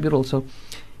Sayyidina Jabir also,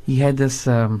 he had this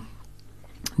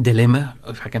dilemma,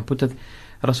 if I can put it.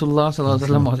 Rasulullah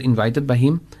ﷺ was invited by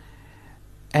him,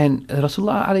 and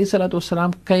Rasulullah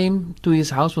ﷺ came to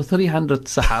his house with 300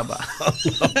 Sahaba.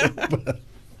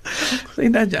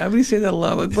 Sayyidina Jabir said,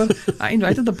 Allahu Akbar, I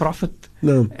invited the Prophet,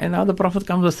 and now the Prophet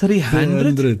comes with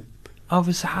 300 of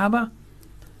his Sahaba.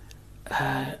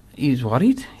 He's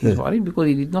worried. He's worried because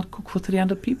he did not cook for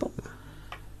 300 people.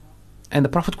 And the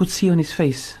Prophet could see on his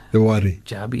face, the worry.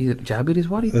 Jabir is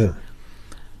worried.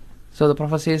 So the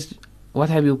Prophet says, what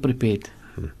have you prepared?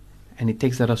 And he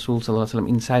takes the Rasul ﷺ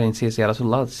inside and says, Ya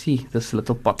Rasulullah, see this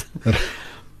little pot.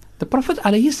 The Prophet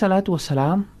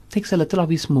ﷺ takes a little of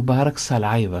his Mubarak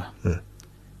saliva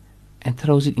and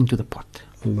throws it into the pot.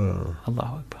 Allahu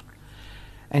Akbar.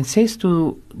 And says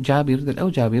to Jabir that,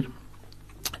 oh Jabir,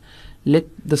 let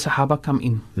the Sahaba come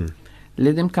in.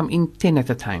 Let them come in 10 at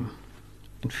a time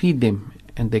and feed them,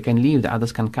 and they can leave, the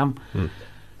others can come.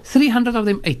 300 of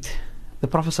them ate. The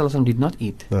Prophet ﷺ did not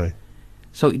eat.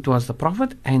 So it was the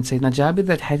Prophet and Sayyidina Jabir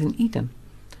that hadn't eaten.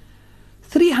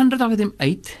 300 of them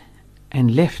ate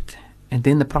and left, and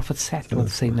then the Prophet sat with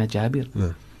Sayyidina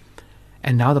Jabir.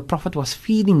 And now the Prophet was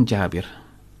feeding Jabir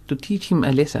to teach him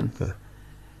a lesson.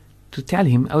 To tell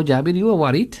him, oh Jabir, you were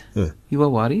worried. You were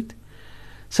worried.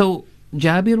 So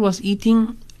Jabir was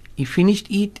eating, he finished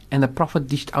eat, and the Prophet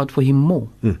dished out for him more.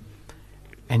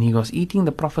 And he was eating,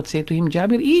 the Prophet said to him,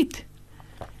 Jabir, eat.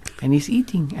 And he's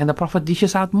eating, and the Prophet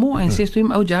dishes out more and says to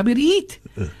him, oh Jabir, eat.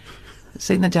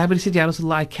 Sayyidina Jabir said, Ya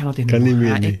Rasulullah, I cannot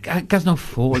anymore. I can't no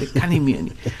fall.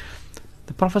 The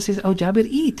Prophet says, oh Jabir,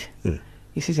 eat.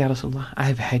 He says, Ya Rasulullah, I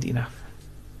have had enough.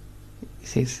 He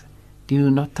says, do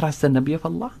you not trust the Nabi of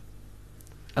Allah?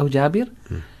 Oh Jabir,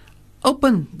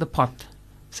 open the pot.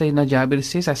 Sayyidina Jabir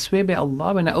says, I swear by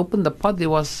Allah, when I opened the pot, there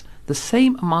was the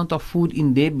same amount of food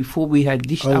in there before we had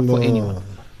dished up for anyone.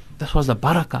 That was the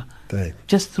barakah.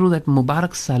 Just through that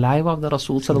Mubarak saliva of the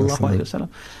Rasul sallallahu alayhi wa sallam.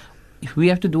 If we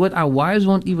have to do it, our wives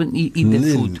won't even eat that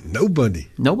food.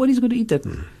 Nobody's going to eat it.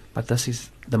 But this is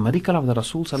the miracle of the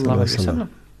Rasul sallallahu alayhi wa sallam.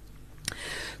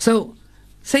 So,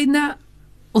 Sayyidina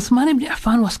Uthman ibn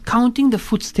Affan was counting the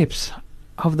footsteps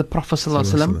of the Prophet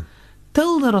ﷺ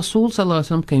till the Rasul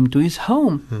ﷺ came to his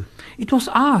home. It was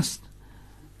asked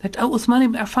that, "Oh, Uthman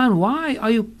ibn Affan, why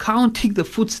are you counting the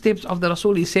footsteps of the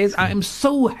Rasul?" He says, "I am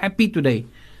so happy today,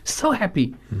 so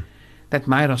happy that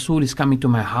my Rasul is coming to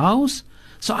my house.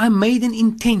 So I made an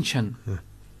intention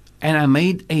and I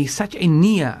made such a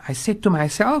niyyah. I said to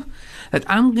myself that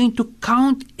I'm going to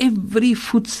count every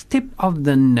footstep of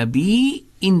the Nabi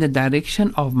in the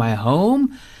direction of my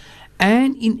home,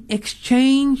 and in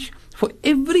exchange for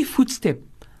every footstep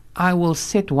I will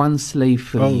set one slave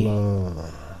free." Allah.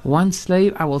 One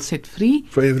slave I will set free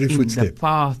for every footstep in the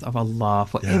path of Allah,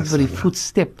 for every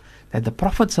footstep that the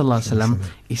Prophet ﷺ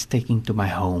is taking to my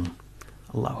home.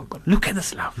 Allahu Akbar. Look at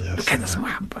this love. Look at this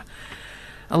muhabbah.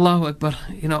 Allahu Akbar.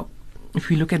 You know, if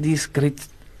we look at these great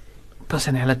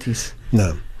personalities,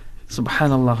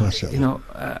 subhanallah, you know,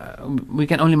 we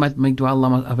can only make dua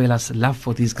Allah avail us love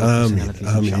for these great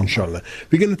personalities. Inshallah.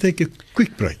 We're going to take a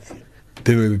quick break.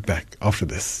 Then we'll be back after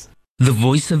this. The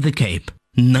Voice of the Cape,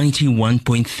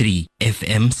 91.3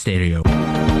 FM stereo.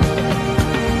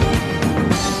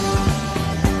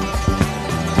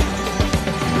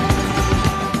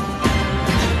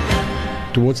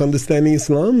 Towards understanding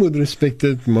Islam with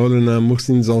respected Maulana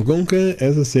Muhsin Zalgonker,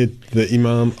 as I said, the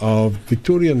Imam of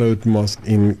Victoria Road Mosque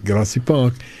in Grassy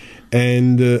Park,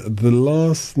 and the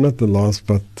last, not the last,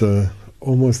 but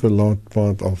almost the last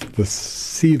part of the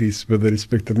series with the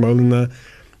respected Maulana.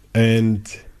 And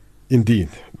indeed,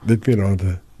 let me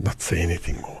rather not say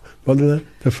anything more. Maulana,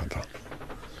 tafadhal.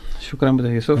 Shukran,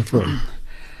 Brother Yusuf.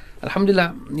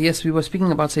 Alhamdulillah, yes, we were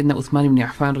speaking about Sayyidina Uthman ibn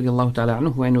Affan radiallahu ta'ala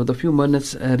anhu, and with a few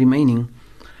minutes remaining,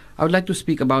 I would like to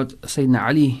speak about Sayyidina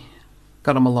Ali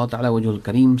karamallahu ta'ala wajhul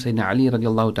kareem, Sayyidina Ali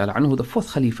radiallahu ta'ala anhu, the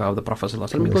fourth Khalifa of the Prophet sallallahu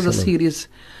alaihi wasallam, because the series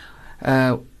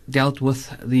dealt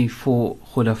with the four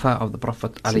Khulafa of the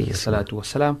Prophet alayhi salatu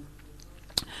wasalam.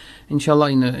 Inshallah,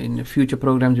 in future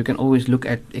programs, you can always look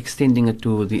at extending it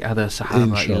to the other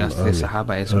Sahaba, illustrious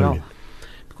Sahaba as well.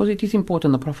 Because it is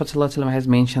important, the Prophet ﷺ has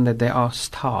mentioned that they are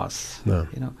stars,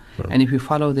 and if you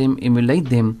follow them, emulate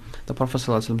them, the Prophet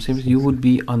ﷺ says you would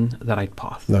be on the right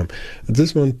path. I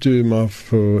just want to, maaf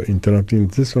for interrupting,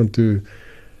 just want to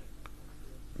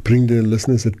bring the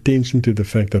listeners' attention to the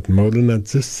fact that Maulana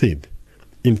just said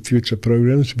in future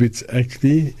programs, which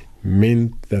actually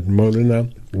meant that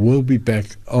Maulana will be back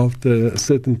after a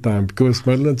certain time, because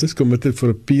Maulana just committed for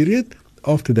a period.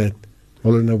 After that,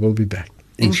 Maulana will be back.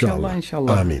 Inshallah.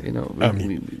 Ameen. You know,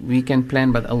 we can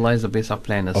plan, but Allah is the best of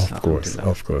planners. Of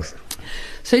course.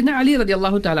 Sayyidina Ali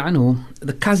radiallahu ta'ala anhu,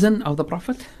 the cousin of the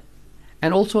Prophet,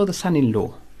 and also the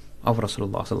son-in-law of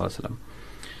Rasulullah sallallahu alaihi wasallam.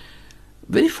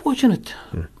 Very fortunate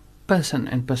person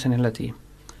and personality.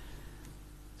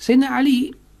 Sayyidina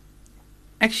Ali,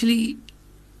 actually,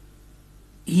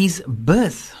 his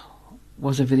birth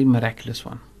was a very miraculous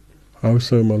one. How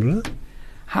so, Maulana?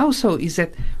 How so is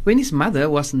that when his mother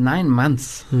was 9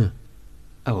 months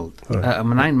old,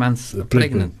 9 months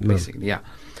pregnant, basically,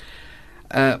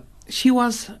 she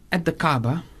was at the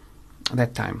Kaaba at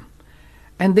that time,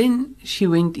 and then she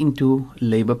went into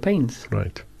labor pains.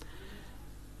 Right.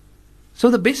 So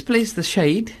the best place, the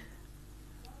shade,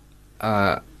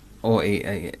 or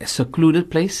a secluded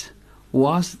place,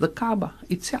 was the Kaaba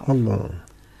itself. Allah.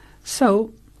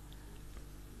 So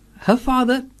her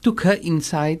father took her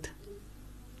inside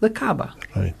the Kaaba.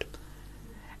 Right.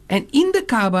 And in the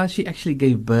Kaaba, she actually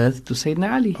gave birth to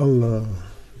Sayyidina Ali. Allah.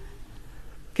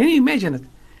 Can you imagine it?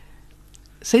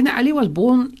 Sayyidina Ali was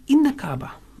born in the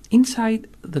Kaaba, inside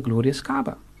the glorious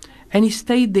Kaaba. And he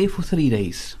stayed there for 3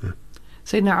 days.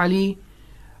 Sayyidina Ali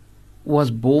was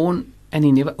born and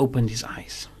he never opened his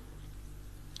eyes.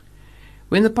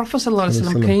 When the Prophet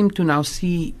ﷺ came to now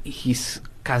see his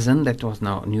cousin that was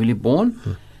now newly born,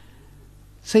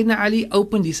 Sayyidina Ali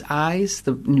opened his eyes,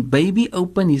 the baby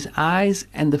opened his eyes,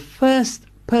 and the first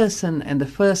person and the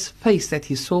first face that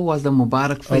he saw was the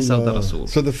Mubarak face of the Rasul.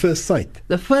 So the first sight.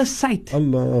 The first sight.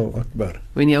 Allahu Akbar.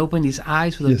 When he opened his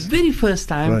eyes for the very first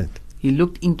time, he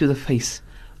looked into the face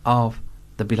of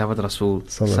the beloved Rasul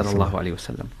sallallahu alaihi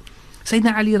wasallam.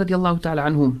 Sayyidina Ali radiallahu ta'ala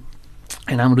anhu,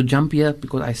 and I'm going to jump here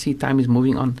because I see time is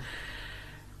moving on.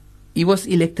 He was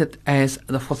elected as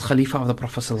the fourth Khalifa of the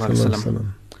Prophet sallallahu alaihi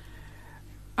wasallam.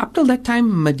 Up till that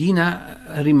time, Medina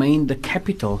remained the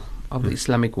capital of the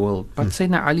Islamic world, but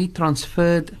Sayyidina Ali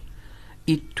transferred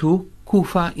it to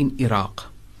Kufa in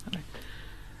Iraq.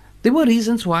 There were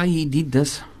reasons why he did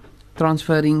this,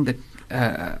 transferring the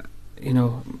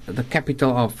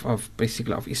capital of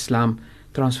basically of Islam,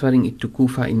 transferring it to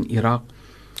Kufa in Iraq.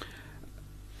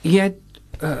 He had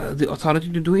the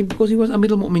authority to do it because he was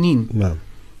Amir al-Mu'mineen. No.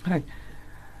 Right.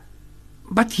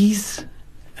 But his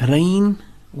reign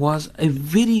was a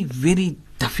very, very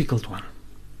difficult one.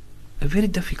 A very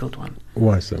difficult one.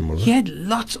 Why so, Mullah? He had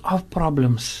lots of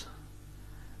problems.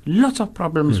 Lots of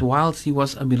problems whilst he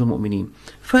was Amir al-Mu'mineen.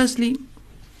 Firstly,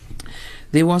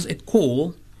 there was a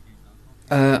call,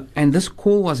 and this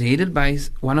call was headed by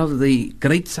one of the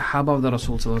great Sahaba of the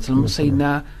Rasul,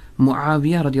 Sayyidina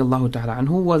Muawiyah radiallahu ta'ala, and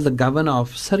who was the governor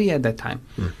of Syria at that time.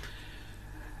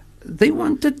 They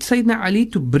wanted Sayyidina Ali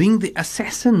to bring the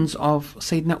assassins of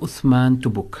Sayyidina Uthman to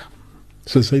book.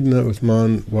 So Sayyidina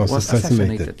Uthman was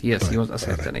assassinated. Yes, he was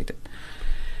assassinated.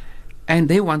 And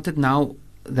they wanted now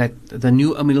that the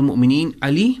new Amir al-Mu'mineen,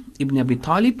 Ali ibn Abi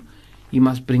Talib, he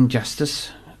must bring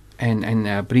justice and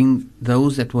bring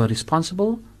those that were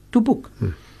responsible to book.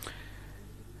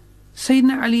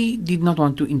 Sayyidina Ali did not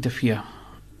want to interfere.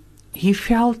 He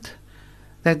felt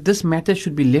that this matter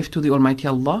should be left to the Almighty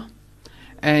Allah,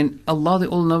 and Allah the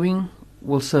All-Knowing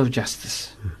will serve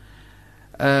justice.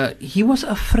 He was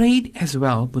afraid as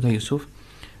well, Buddha Yusuf,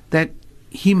 that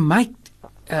he might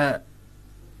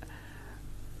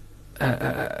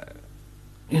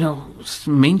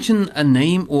mention a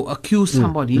name or accuse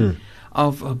somebody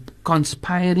of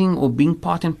conspiring or being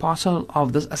part and parcel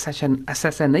of this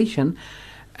assassination,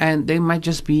 and they might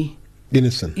just be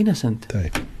innocent.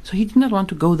 So he did not want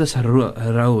to go this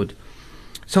road.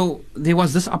 So there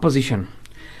was this opposition.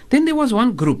 Then there was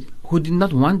one group who did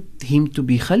not want him to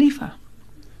be Khalifa.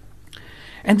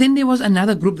 And then there was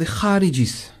another group, the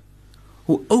Kharijis,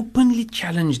 who openly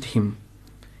challenged him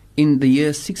in the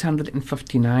year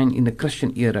 659 in the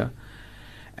Christian era.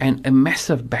 And a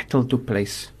massive battle took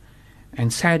place.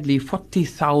 And sadly,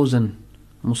 40,000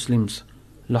 Muslims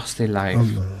lost their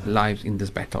lives in this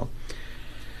battle.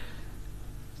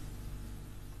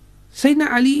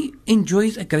 Sayyidina Ali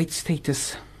enjoys a great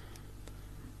status.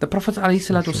 The Prophet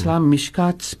ﷺ,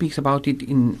 Mishkat speaks about it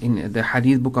in the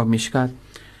Hadith book of Mishkat.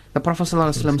 The Prophet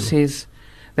ﷺ says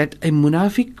that a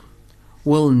munafiq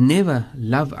will never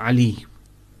love Ali,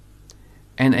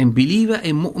 and a believer,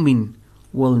 a mu'min,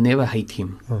 will never hate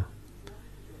him.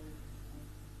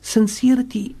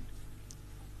 Sincerity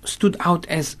stood out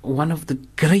as one of the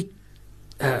great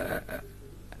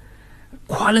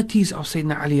qualities of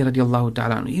Sayyidina Ali radiallahu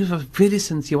ta'ala. He was very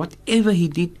sincere. Whatever he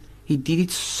did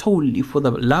it solely for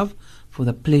the love, for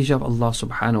the pleasure of Allah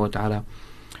subhanahu wa ta'ala.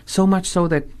 So much so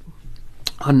that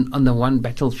on the one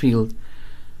battlefield,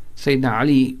 Sayyidina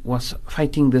Ali was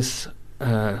fighting this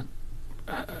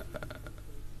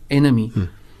enemy,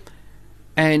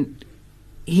 and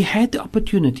he had the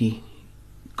opportunity,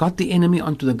 got the enemy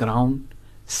onto the ground,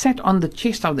 sat on the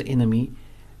chest of the enemy,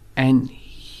 and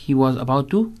he was about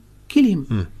to kill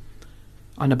him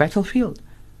on a battlefield.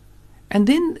 And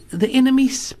then the enemy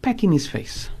spat in his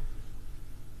face.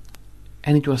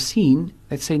 And it was seen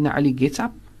that Sayyidina Ali gets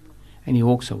up and he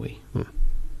walks away.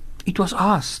 It was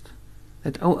asked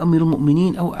that, "Oh Amir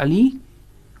al-Mu'mineen, oh Ali,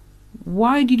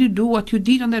 why did you do what you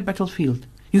did on that battlefield?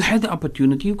 You had the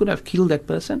opportunity, you could have killed that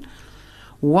person.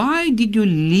 Why did you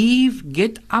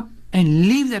get up and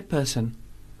leave that person?"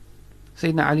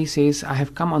 Sayyidina Ali says, "I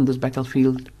have come on this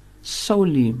battlefield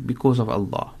solely because of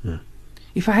Allah.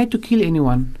 If I had to kill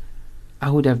anyone, I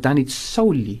would have done it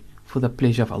solely for the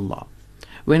pleasure of Allah.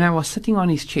 When I was sitting on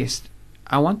his chest,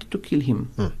 I wanted to kill him.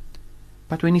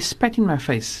 But when he spat in my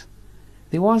face,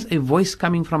 there was a voice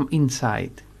coming from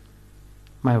inside.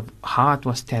 My heart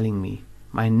was telling me,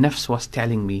 my nafs was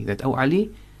telling me that, oh Ali,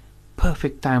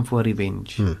 perfect time for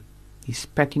revenge. He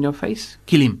spat in your face,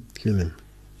 kill him.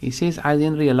 He says, I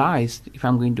then realized if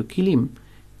I'm going to kill him,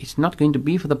 it's not going to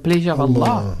be for the pleasure of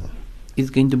Allah. It's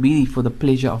going to be for the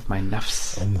pleasure of my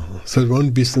nafs. So it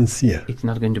won't be sincere. It's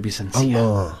not going to be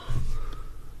sincere.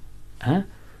 And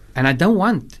I don't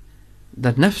want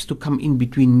the nafs to come in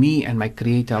between me and my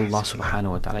Creator, Allah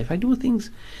subhanahu wa ta'ala. If I do things,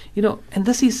 and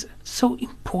this is so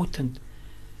important,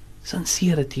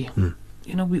 sincerity.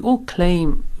 We all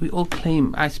claim,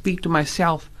 I speak to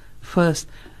myself first,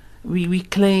 we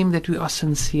claim that we are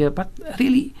sincere, but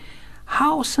really,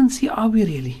 how sincere are we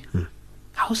really?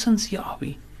 How sincere are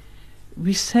we?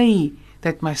 We say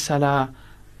that my salah,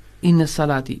 inna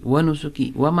salati, wa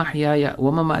nusuki, wa mahyaya,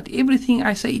 wa mamati, everything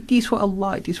I say, it is for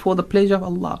Allah, it is for the pleasure of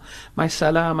Allah. My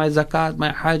salah, my zakat,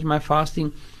 my hajj, my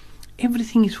fasting,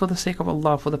 everything is for the sake of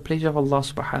Allah, for the pleasure of Allah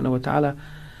subhanahu wa ta'ala.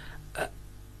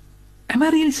 Am I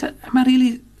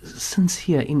really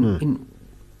sincere in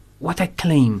what I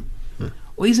claim?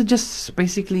 Or is it just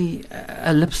basically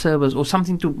a lip service or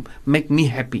something to make me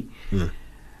happy?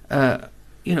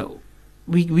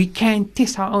 We can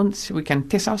test we can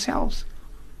test ourselves.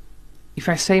 If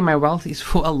I say my wealth is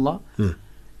for Allah,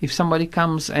 if somebody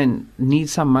comes and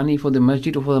needs some money for the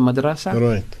masjid or for the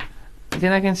madrasa,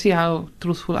 then I can see how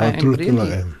truthful I am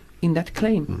really in that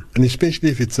claim. And especially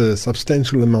if it's a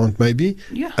substantial amount, maybe.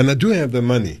 Yeah. And I do have the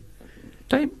money.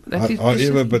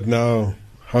 However, but now,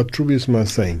 how true is my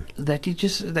saying? That is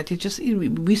just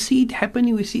we see it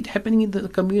happening. We see it happening in the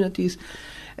communities.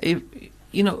 If,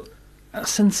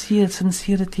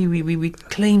 sincerity. We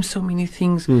claim so many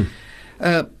things. In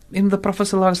the Prophet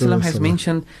ﷺ has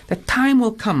mentioned that time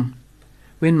will come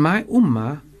when my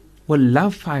ummah will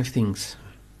love 5 things,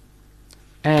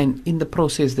 and in the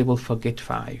process they will forget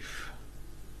 5.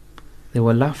 They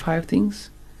will love 5 things.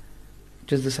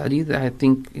 Just this hadith, I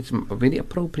think it's very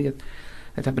appropriate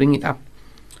that I bring it up.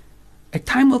 A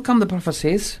time will come, the Prophet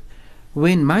says,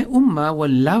 when my ummah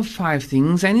will love 5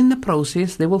 things, and in the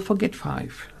process they will forget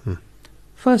 5.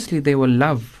 Firstly, they will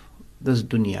love this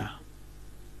dunya,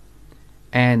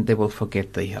 and they will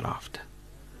forget the hereafter.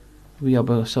 We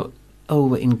are so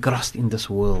over engrossed in this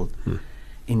world,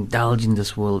 indulge in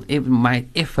this world. My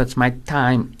efforts, my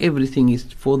time, everything is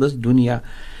for this dunya.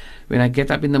 When I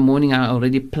get up in the morning, I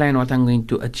already plan what I'm going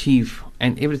to achieve,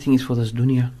 and everything is for this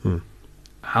dunya.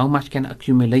 How much can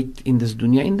accumulate in this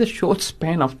dunya, in the short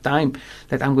span of time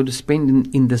that I'm going to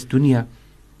spend in this dunya?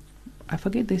 I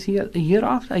forget this year, a year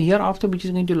after, which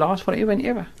is going to last forever and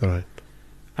ever. Right.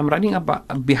 I'm running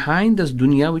behind this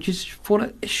dunya, which is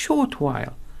for a short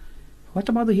while. What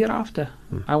about the hereafter?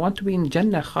 I want to be in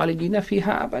Jannah, khalidina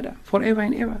fiha abada, forever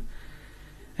and ever.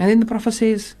 And then the Prophet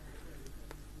says,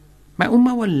 my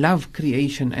ummah will love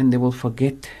creation, and they will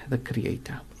forget the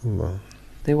Creator. Allah.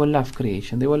 They will love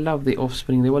creation. They will love their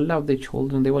offspring. They will love their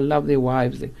children. They will love their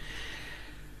wives.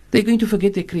 They're going to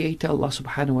forget their Creator, Allah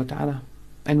subhanahu wa ta'ala.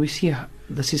 And we see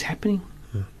this is happening.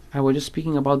 I was just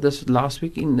speaking about this last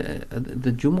week in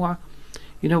the Jumu'ah.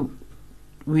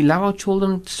 We love our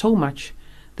children so much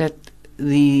that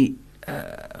the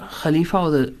Khalifa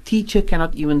or the teacher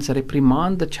cannot even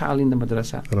reprimand the child in the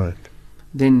madrasa. Right.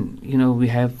 Then, we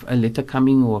have a letter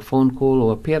coming, or a phone call,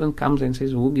 or a parent comes and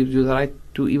says, who gives you the right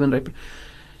to even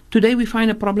Today we find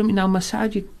a problem in our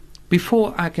masajid.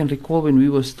 Before, I can recall when we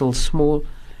were still small,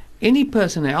 any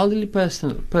person, an elderly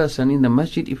person in the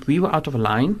masjid, if we were out of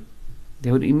line,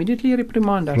 they would immediately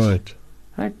reprimand us.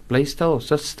 Right? Play still,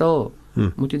 sit still.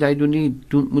 Things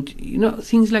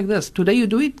like this. Today you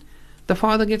do it, the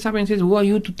father gets up and says, who are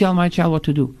you to tell my child what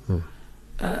to do?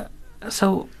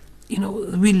 So,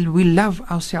 we love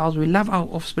ourselves, we love our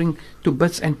offspring to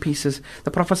bits and pieces.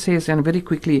 The Prophet says, and very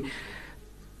quickly,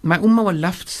 my ummah will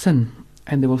love sin,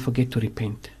 and they will forget to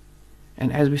repent.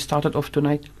 And as we started off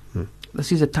tonight,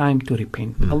 this is a time to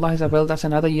repent. Allah has availed us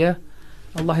another year.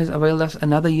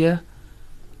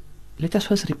 Let us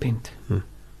first repent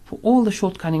for all the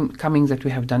shortcomings that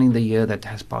we have done in the year that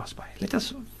has passed by. Let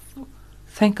us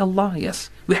thank Allah. Yes,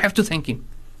 we have to thank Him.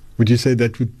 Would you say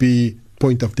that would be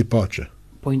point of departure?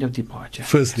 Point of departure.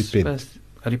 First, yes, repent. First,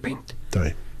 repent.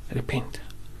 Right. Repent.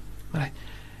 Right.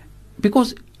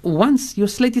 Because once your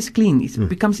slate is clean, it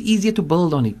becomes easier to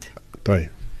build on it. Right.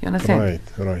 You understand?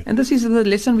 Right. And this is the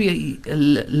lesson we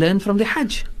learn from the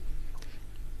Hajj.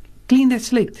 Clean that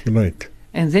slate. Right.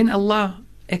 And then Allah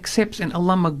accepts, and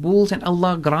Allah makbools, and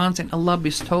Allah grants, and Allah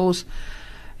bestows.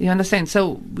 You understand?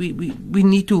 So we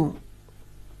need to,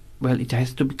 it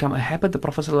has to become a habit. The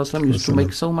Prophet ﷺ used to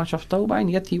make so much of tawbah,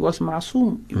 and yet he was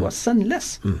ma'soom. He was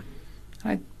sinless.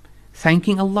 Right?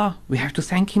 Thanking Allah. We have to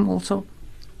thank Him also.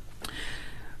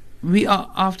 We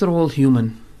are, after all,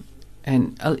 human.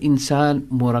 And al-insan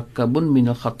murakkabun min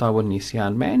al-khata wa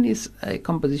nisyan. Man is a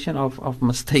composition of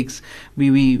mistakes.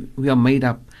 We are made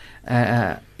up.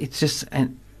 It's just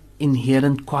an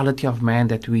inherent quality of man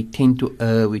that we tend to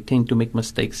err, we tend to make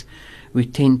mistakes, we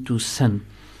tend to sin.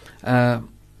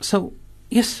 So,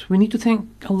 yes, we need to thank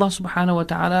Allah subhanahu wa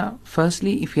ta'ala,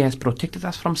 firstly, if He has protected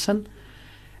us from sin.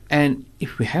 And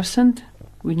if we have sinned,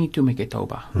 we need to make a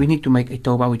tawbah. We need to make a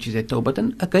tawbah, which is a tawbah,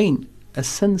 then again, a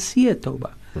sincere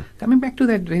tawbah. Coming back to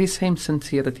that very same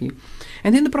sincerity.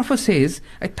 And then the Prophet says,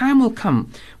 a time will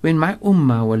come when my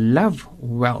ummah will love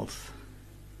wealth,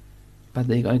 but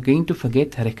they are going to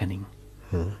forget reckoning.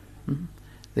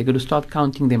 They're going to start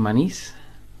counting their monies,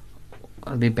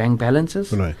 their bank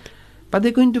balances. Right. But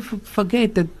they're going to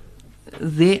forget that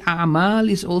their amal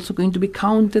is also going to be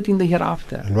counted in the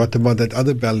hereafter. And what about that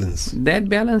other balance? That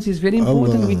balance is very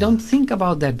important. Allah. We don't think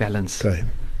about that balance. Right.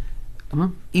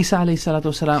 Isa alayhi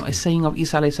salatu wasalam, a saying of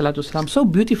Isa alayhi salatu wasalam, so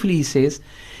beautifully he says,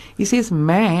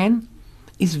 man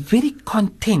is very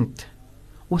content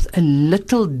with a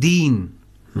little deen,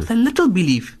 with a little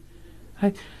belief.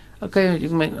 Right? Okay, you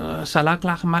make salah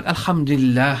gemaakt,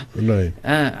 alhamdulillah. Right.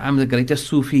 I'm the greatest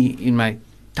Sufi in my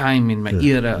time, in my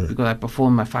era, because I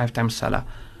perform my 5 times salah.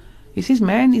 He says,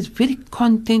 man is very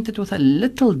contented with a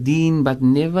little deen, but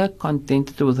never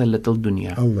contented with a little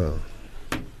dunya. Allah.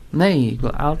 Nee, ek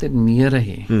wil altyd meer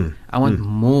hê. I want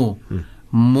more.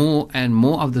 More and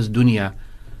more of this dunya.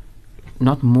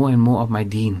 Not more and more of my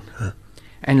deen.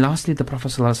 And lastly, the Prophet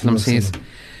ﷺ says,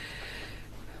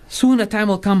 soon a time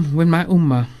will come when my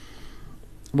ummah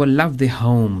will love their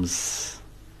homes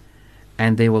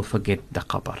and they will forget the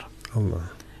qabr. Allah.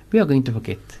 We are going to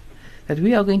forget that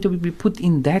we are going to be put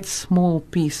in that small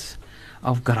piece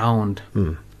of ground.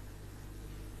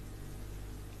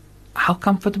 How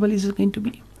comfortable is it going to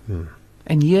be?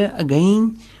 And here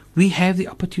again, we have the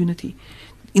opportunity.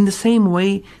 In the same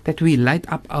way that we light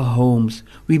up our homes,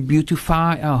 we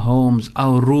beautify our homes,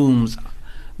 our rooms,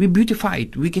 we beautify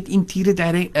it. We get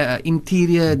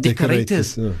interior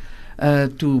decorators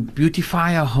to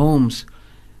beautify our homes.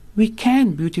 We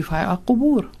can beautify our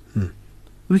qubur.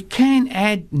 We can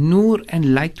add nur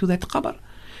and light to that qabr.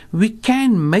 We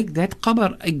can make that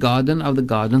qabr a garden of the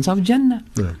gardens of Jannah.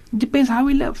 Depends how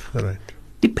we live. Right.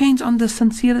 Depends on the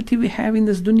sincerity we have in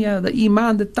this dunya, the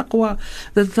iman, the taqwa,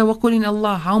 the tawakkul in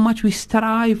Allah, how much we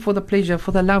strive for the pleasure,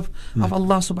 for the love of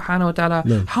Allah subhanahu wa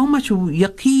ta'ala, how much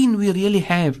yaqeen we really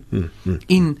have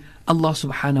in Allah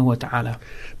subhanahu wa ta'ala.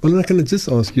 Well, I can just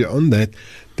ask you on that,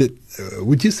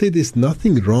 would you say there's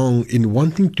nothing wrong in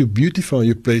wanting to beautify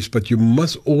your place, but you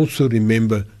must also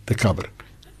remember the qabr?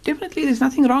 Definitely, there's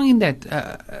nothing wrong in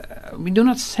that. We do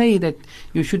not say that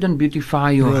you shouldn't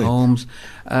beautify your homes.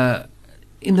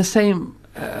 In the same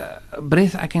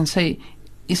breath, I can say,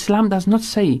 Islam does not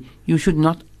say you should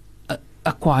not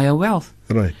acquire wealth.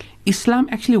 Right. Islam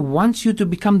actually wants you to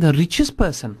become the richest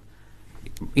person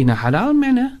in a halal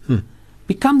manner.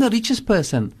 Become the richest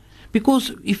person,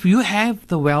 because if you have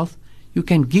the wealth, you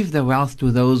can give the wealth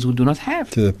to those who do not have.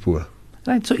 To the poor.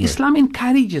 Right. So Islam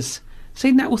encourages.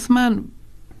 Sayyidina Uthman,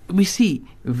 we see,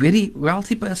 very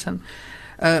wealthy person.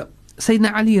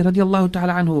 Sayyidina Ali radiallahu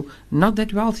ta'ala anhu, not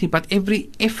that wealthy, but every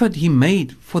effort he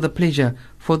made for the pleasure,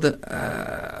 for the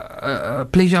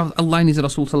pleasure of Allah and His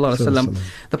Rasul sallallahu alaihi wasallam.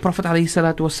 The Prophet alayhi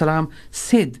salatu wasalam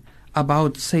said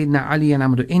about Sayyidina Ali and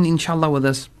Amr, and inshallah with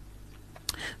us,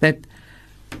 that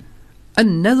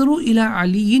النظر إلى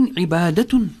علي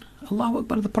عبادة. Allahu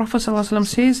Akbar. The Prophet sallallahu alaihi wasallam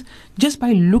says, just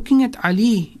by looking at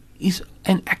Ali is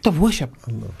an act of worship.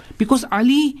 Allah. Because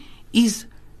Ali is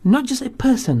not just a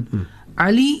person.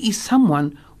 Ali is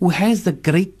someone who has the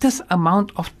greatest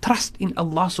amount of trust in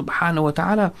Allah subhanahu wa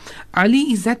ta'ala.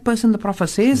 Ali is that person, the Prophet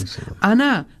says,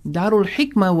 Ana darul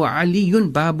hikmah wa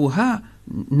aliyun babuha,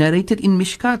 narrated in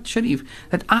Mishkat Sharif,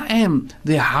 that I am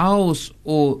the house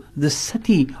or the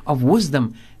city of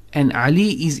wisdom, and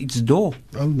Ali is its door.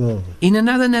 Allah. In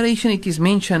another narration it is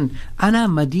mentioned, Ana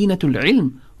madinatul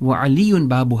ilm wa aliyun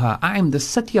babuha, I am the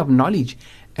city of knowledge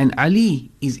and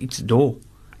Ali is its door.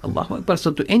 Allahu Akbar.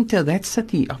 So to enter that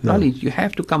city of knowledge, you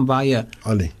have to come via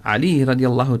Ali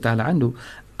radiallahu ta'ala anhu.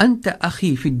 Anta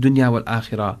akhi fi dunya wal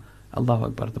akhirah. Allahu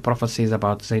Akbar. The Prophet says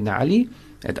about Sayyidina Ali,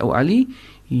 that, O Ali,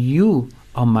 you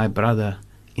are my brother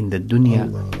in the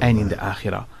dunya and in the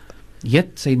akhirah.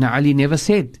 Yet Sayyidina Ali never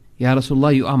said, Ya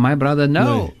Rasulullah, you are my brother.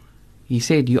 No. He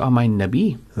said, you are my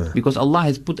Nabi. Because Allah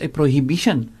has put a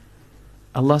prohibition.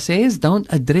 Allah says, don't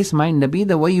address my Nabi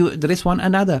the way you address one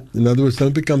another. In other words,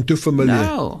 don't become too familiar.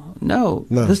 No.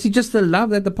 This is just the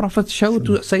love that the Prophet showed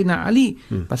to Sayyidina Ali.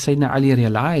 But Sayyidina Ali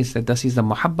realized that this is the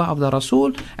mahabbah of the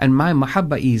Rasul, and my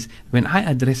mahabbah is, when I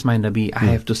address my Nabi, I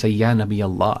have to say, Ya Nabi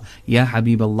Allah, Ya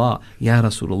Habib Allah, Ya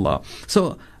Rasulullah.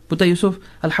 So, Buddha Yusuf,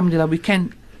 Alhamdulillah, we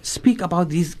can speak about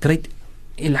these great,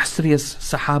 illustrious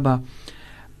Sahaba.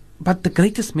 But the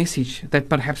greatest message that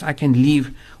perhaps I can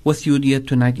leave with you here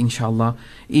tonight, inshallah,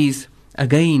 is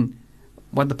again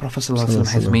what the Prophet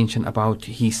ﷺ has mentioned about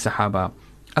his Sahaba.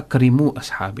 Akrimu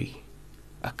ashabi.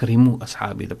 Akrimu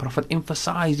ashabi. The Prophet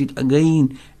emphasized it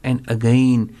again and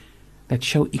again, that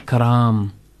show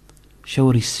ikram,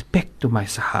 show respect to my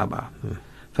Sahaba.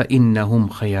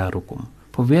 فَإِنَّهُمْ خَيَارُكُمْ.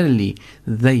 For verily,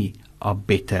 they are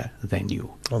better than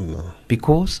you. Allah.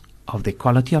 Because of the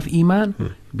quality of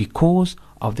iman, because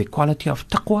of the quality of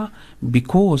taqwa,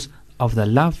 because of the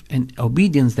love and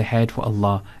obedience they had for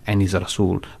Allah and His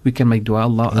Rasul. We can make dua,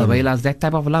 Allah avail us that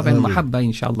type of love and mahabbah,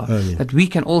 inshallah, that we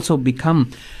can also become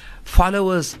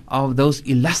followers of those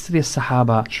illustrious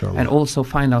Sahaba, and also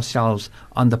find ourselves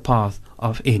on the path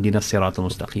of Ihdina Sirat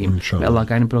al-Mustaqim. May Allah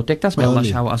guide and protect us. May Allah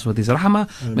shower us with His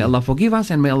rahmah. May Allah forgive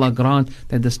us, and may Allah grant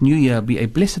that this new year be a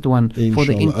blessed one for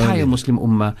the entire Muslim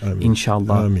Ummah,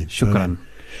 inshallah. Shukran.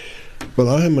 Well,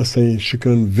 I must say,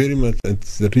 shukran very much.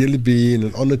 It's really been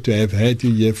an honor to have had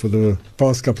you here for the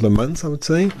past couple of months, I would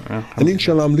say. And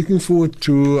inshallah, I'm looking forward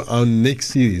to our next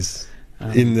series.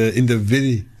 in the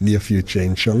very near future,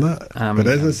 inshallah. But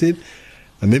as I said,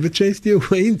 I never chased you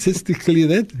away, just to clear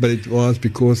that, but it was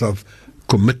because of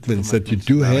commitments that you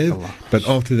do have. But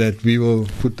after that, we will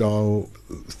put our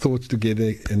thoughts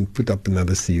together and put up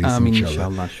another series,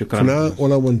 inshallah. Shukran. For now,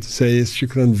 all I want to say is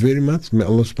shukran very much. May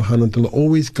Allah subhanahu wa ta'ala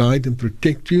always guide and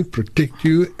protect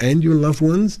you and your loved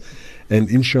ones. And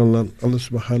inshallah, Allah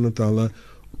subhanahu wa ta'ala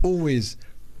always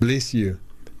bless you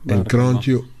and grant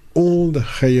you all the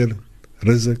khair,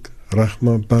 rizq,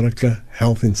 rahmah, barakah,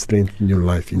 health and strength in your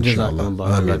life, inshallah.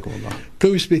 Amen.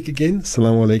 Till we speak again,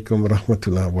 assalamu alaikum wa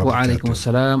rahmatullahi wa barakatuh. Wa alaikum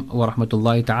assalam wa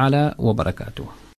rahmatullahi ta'ala wa barakatuh.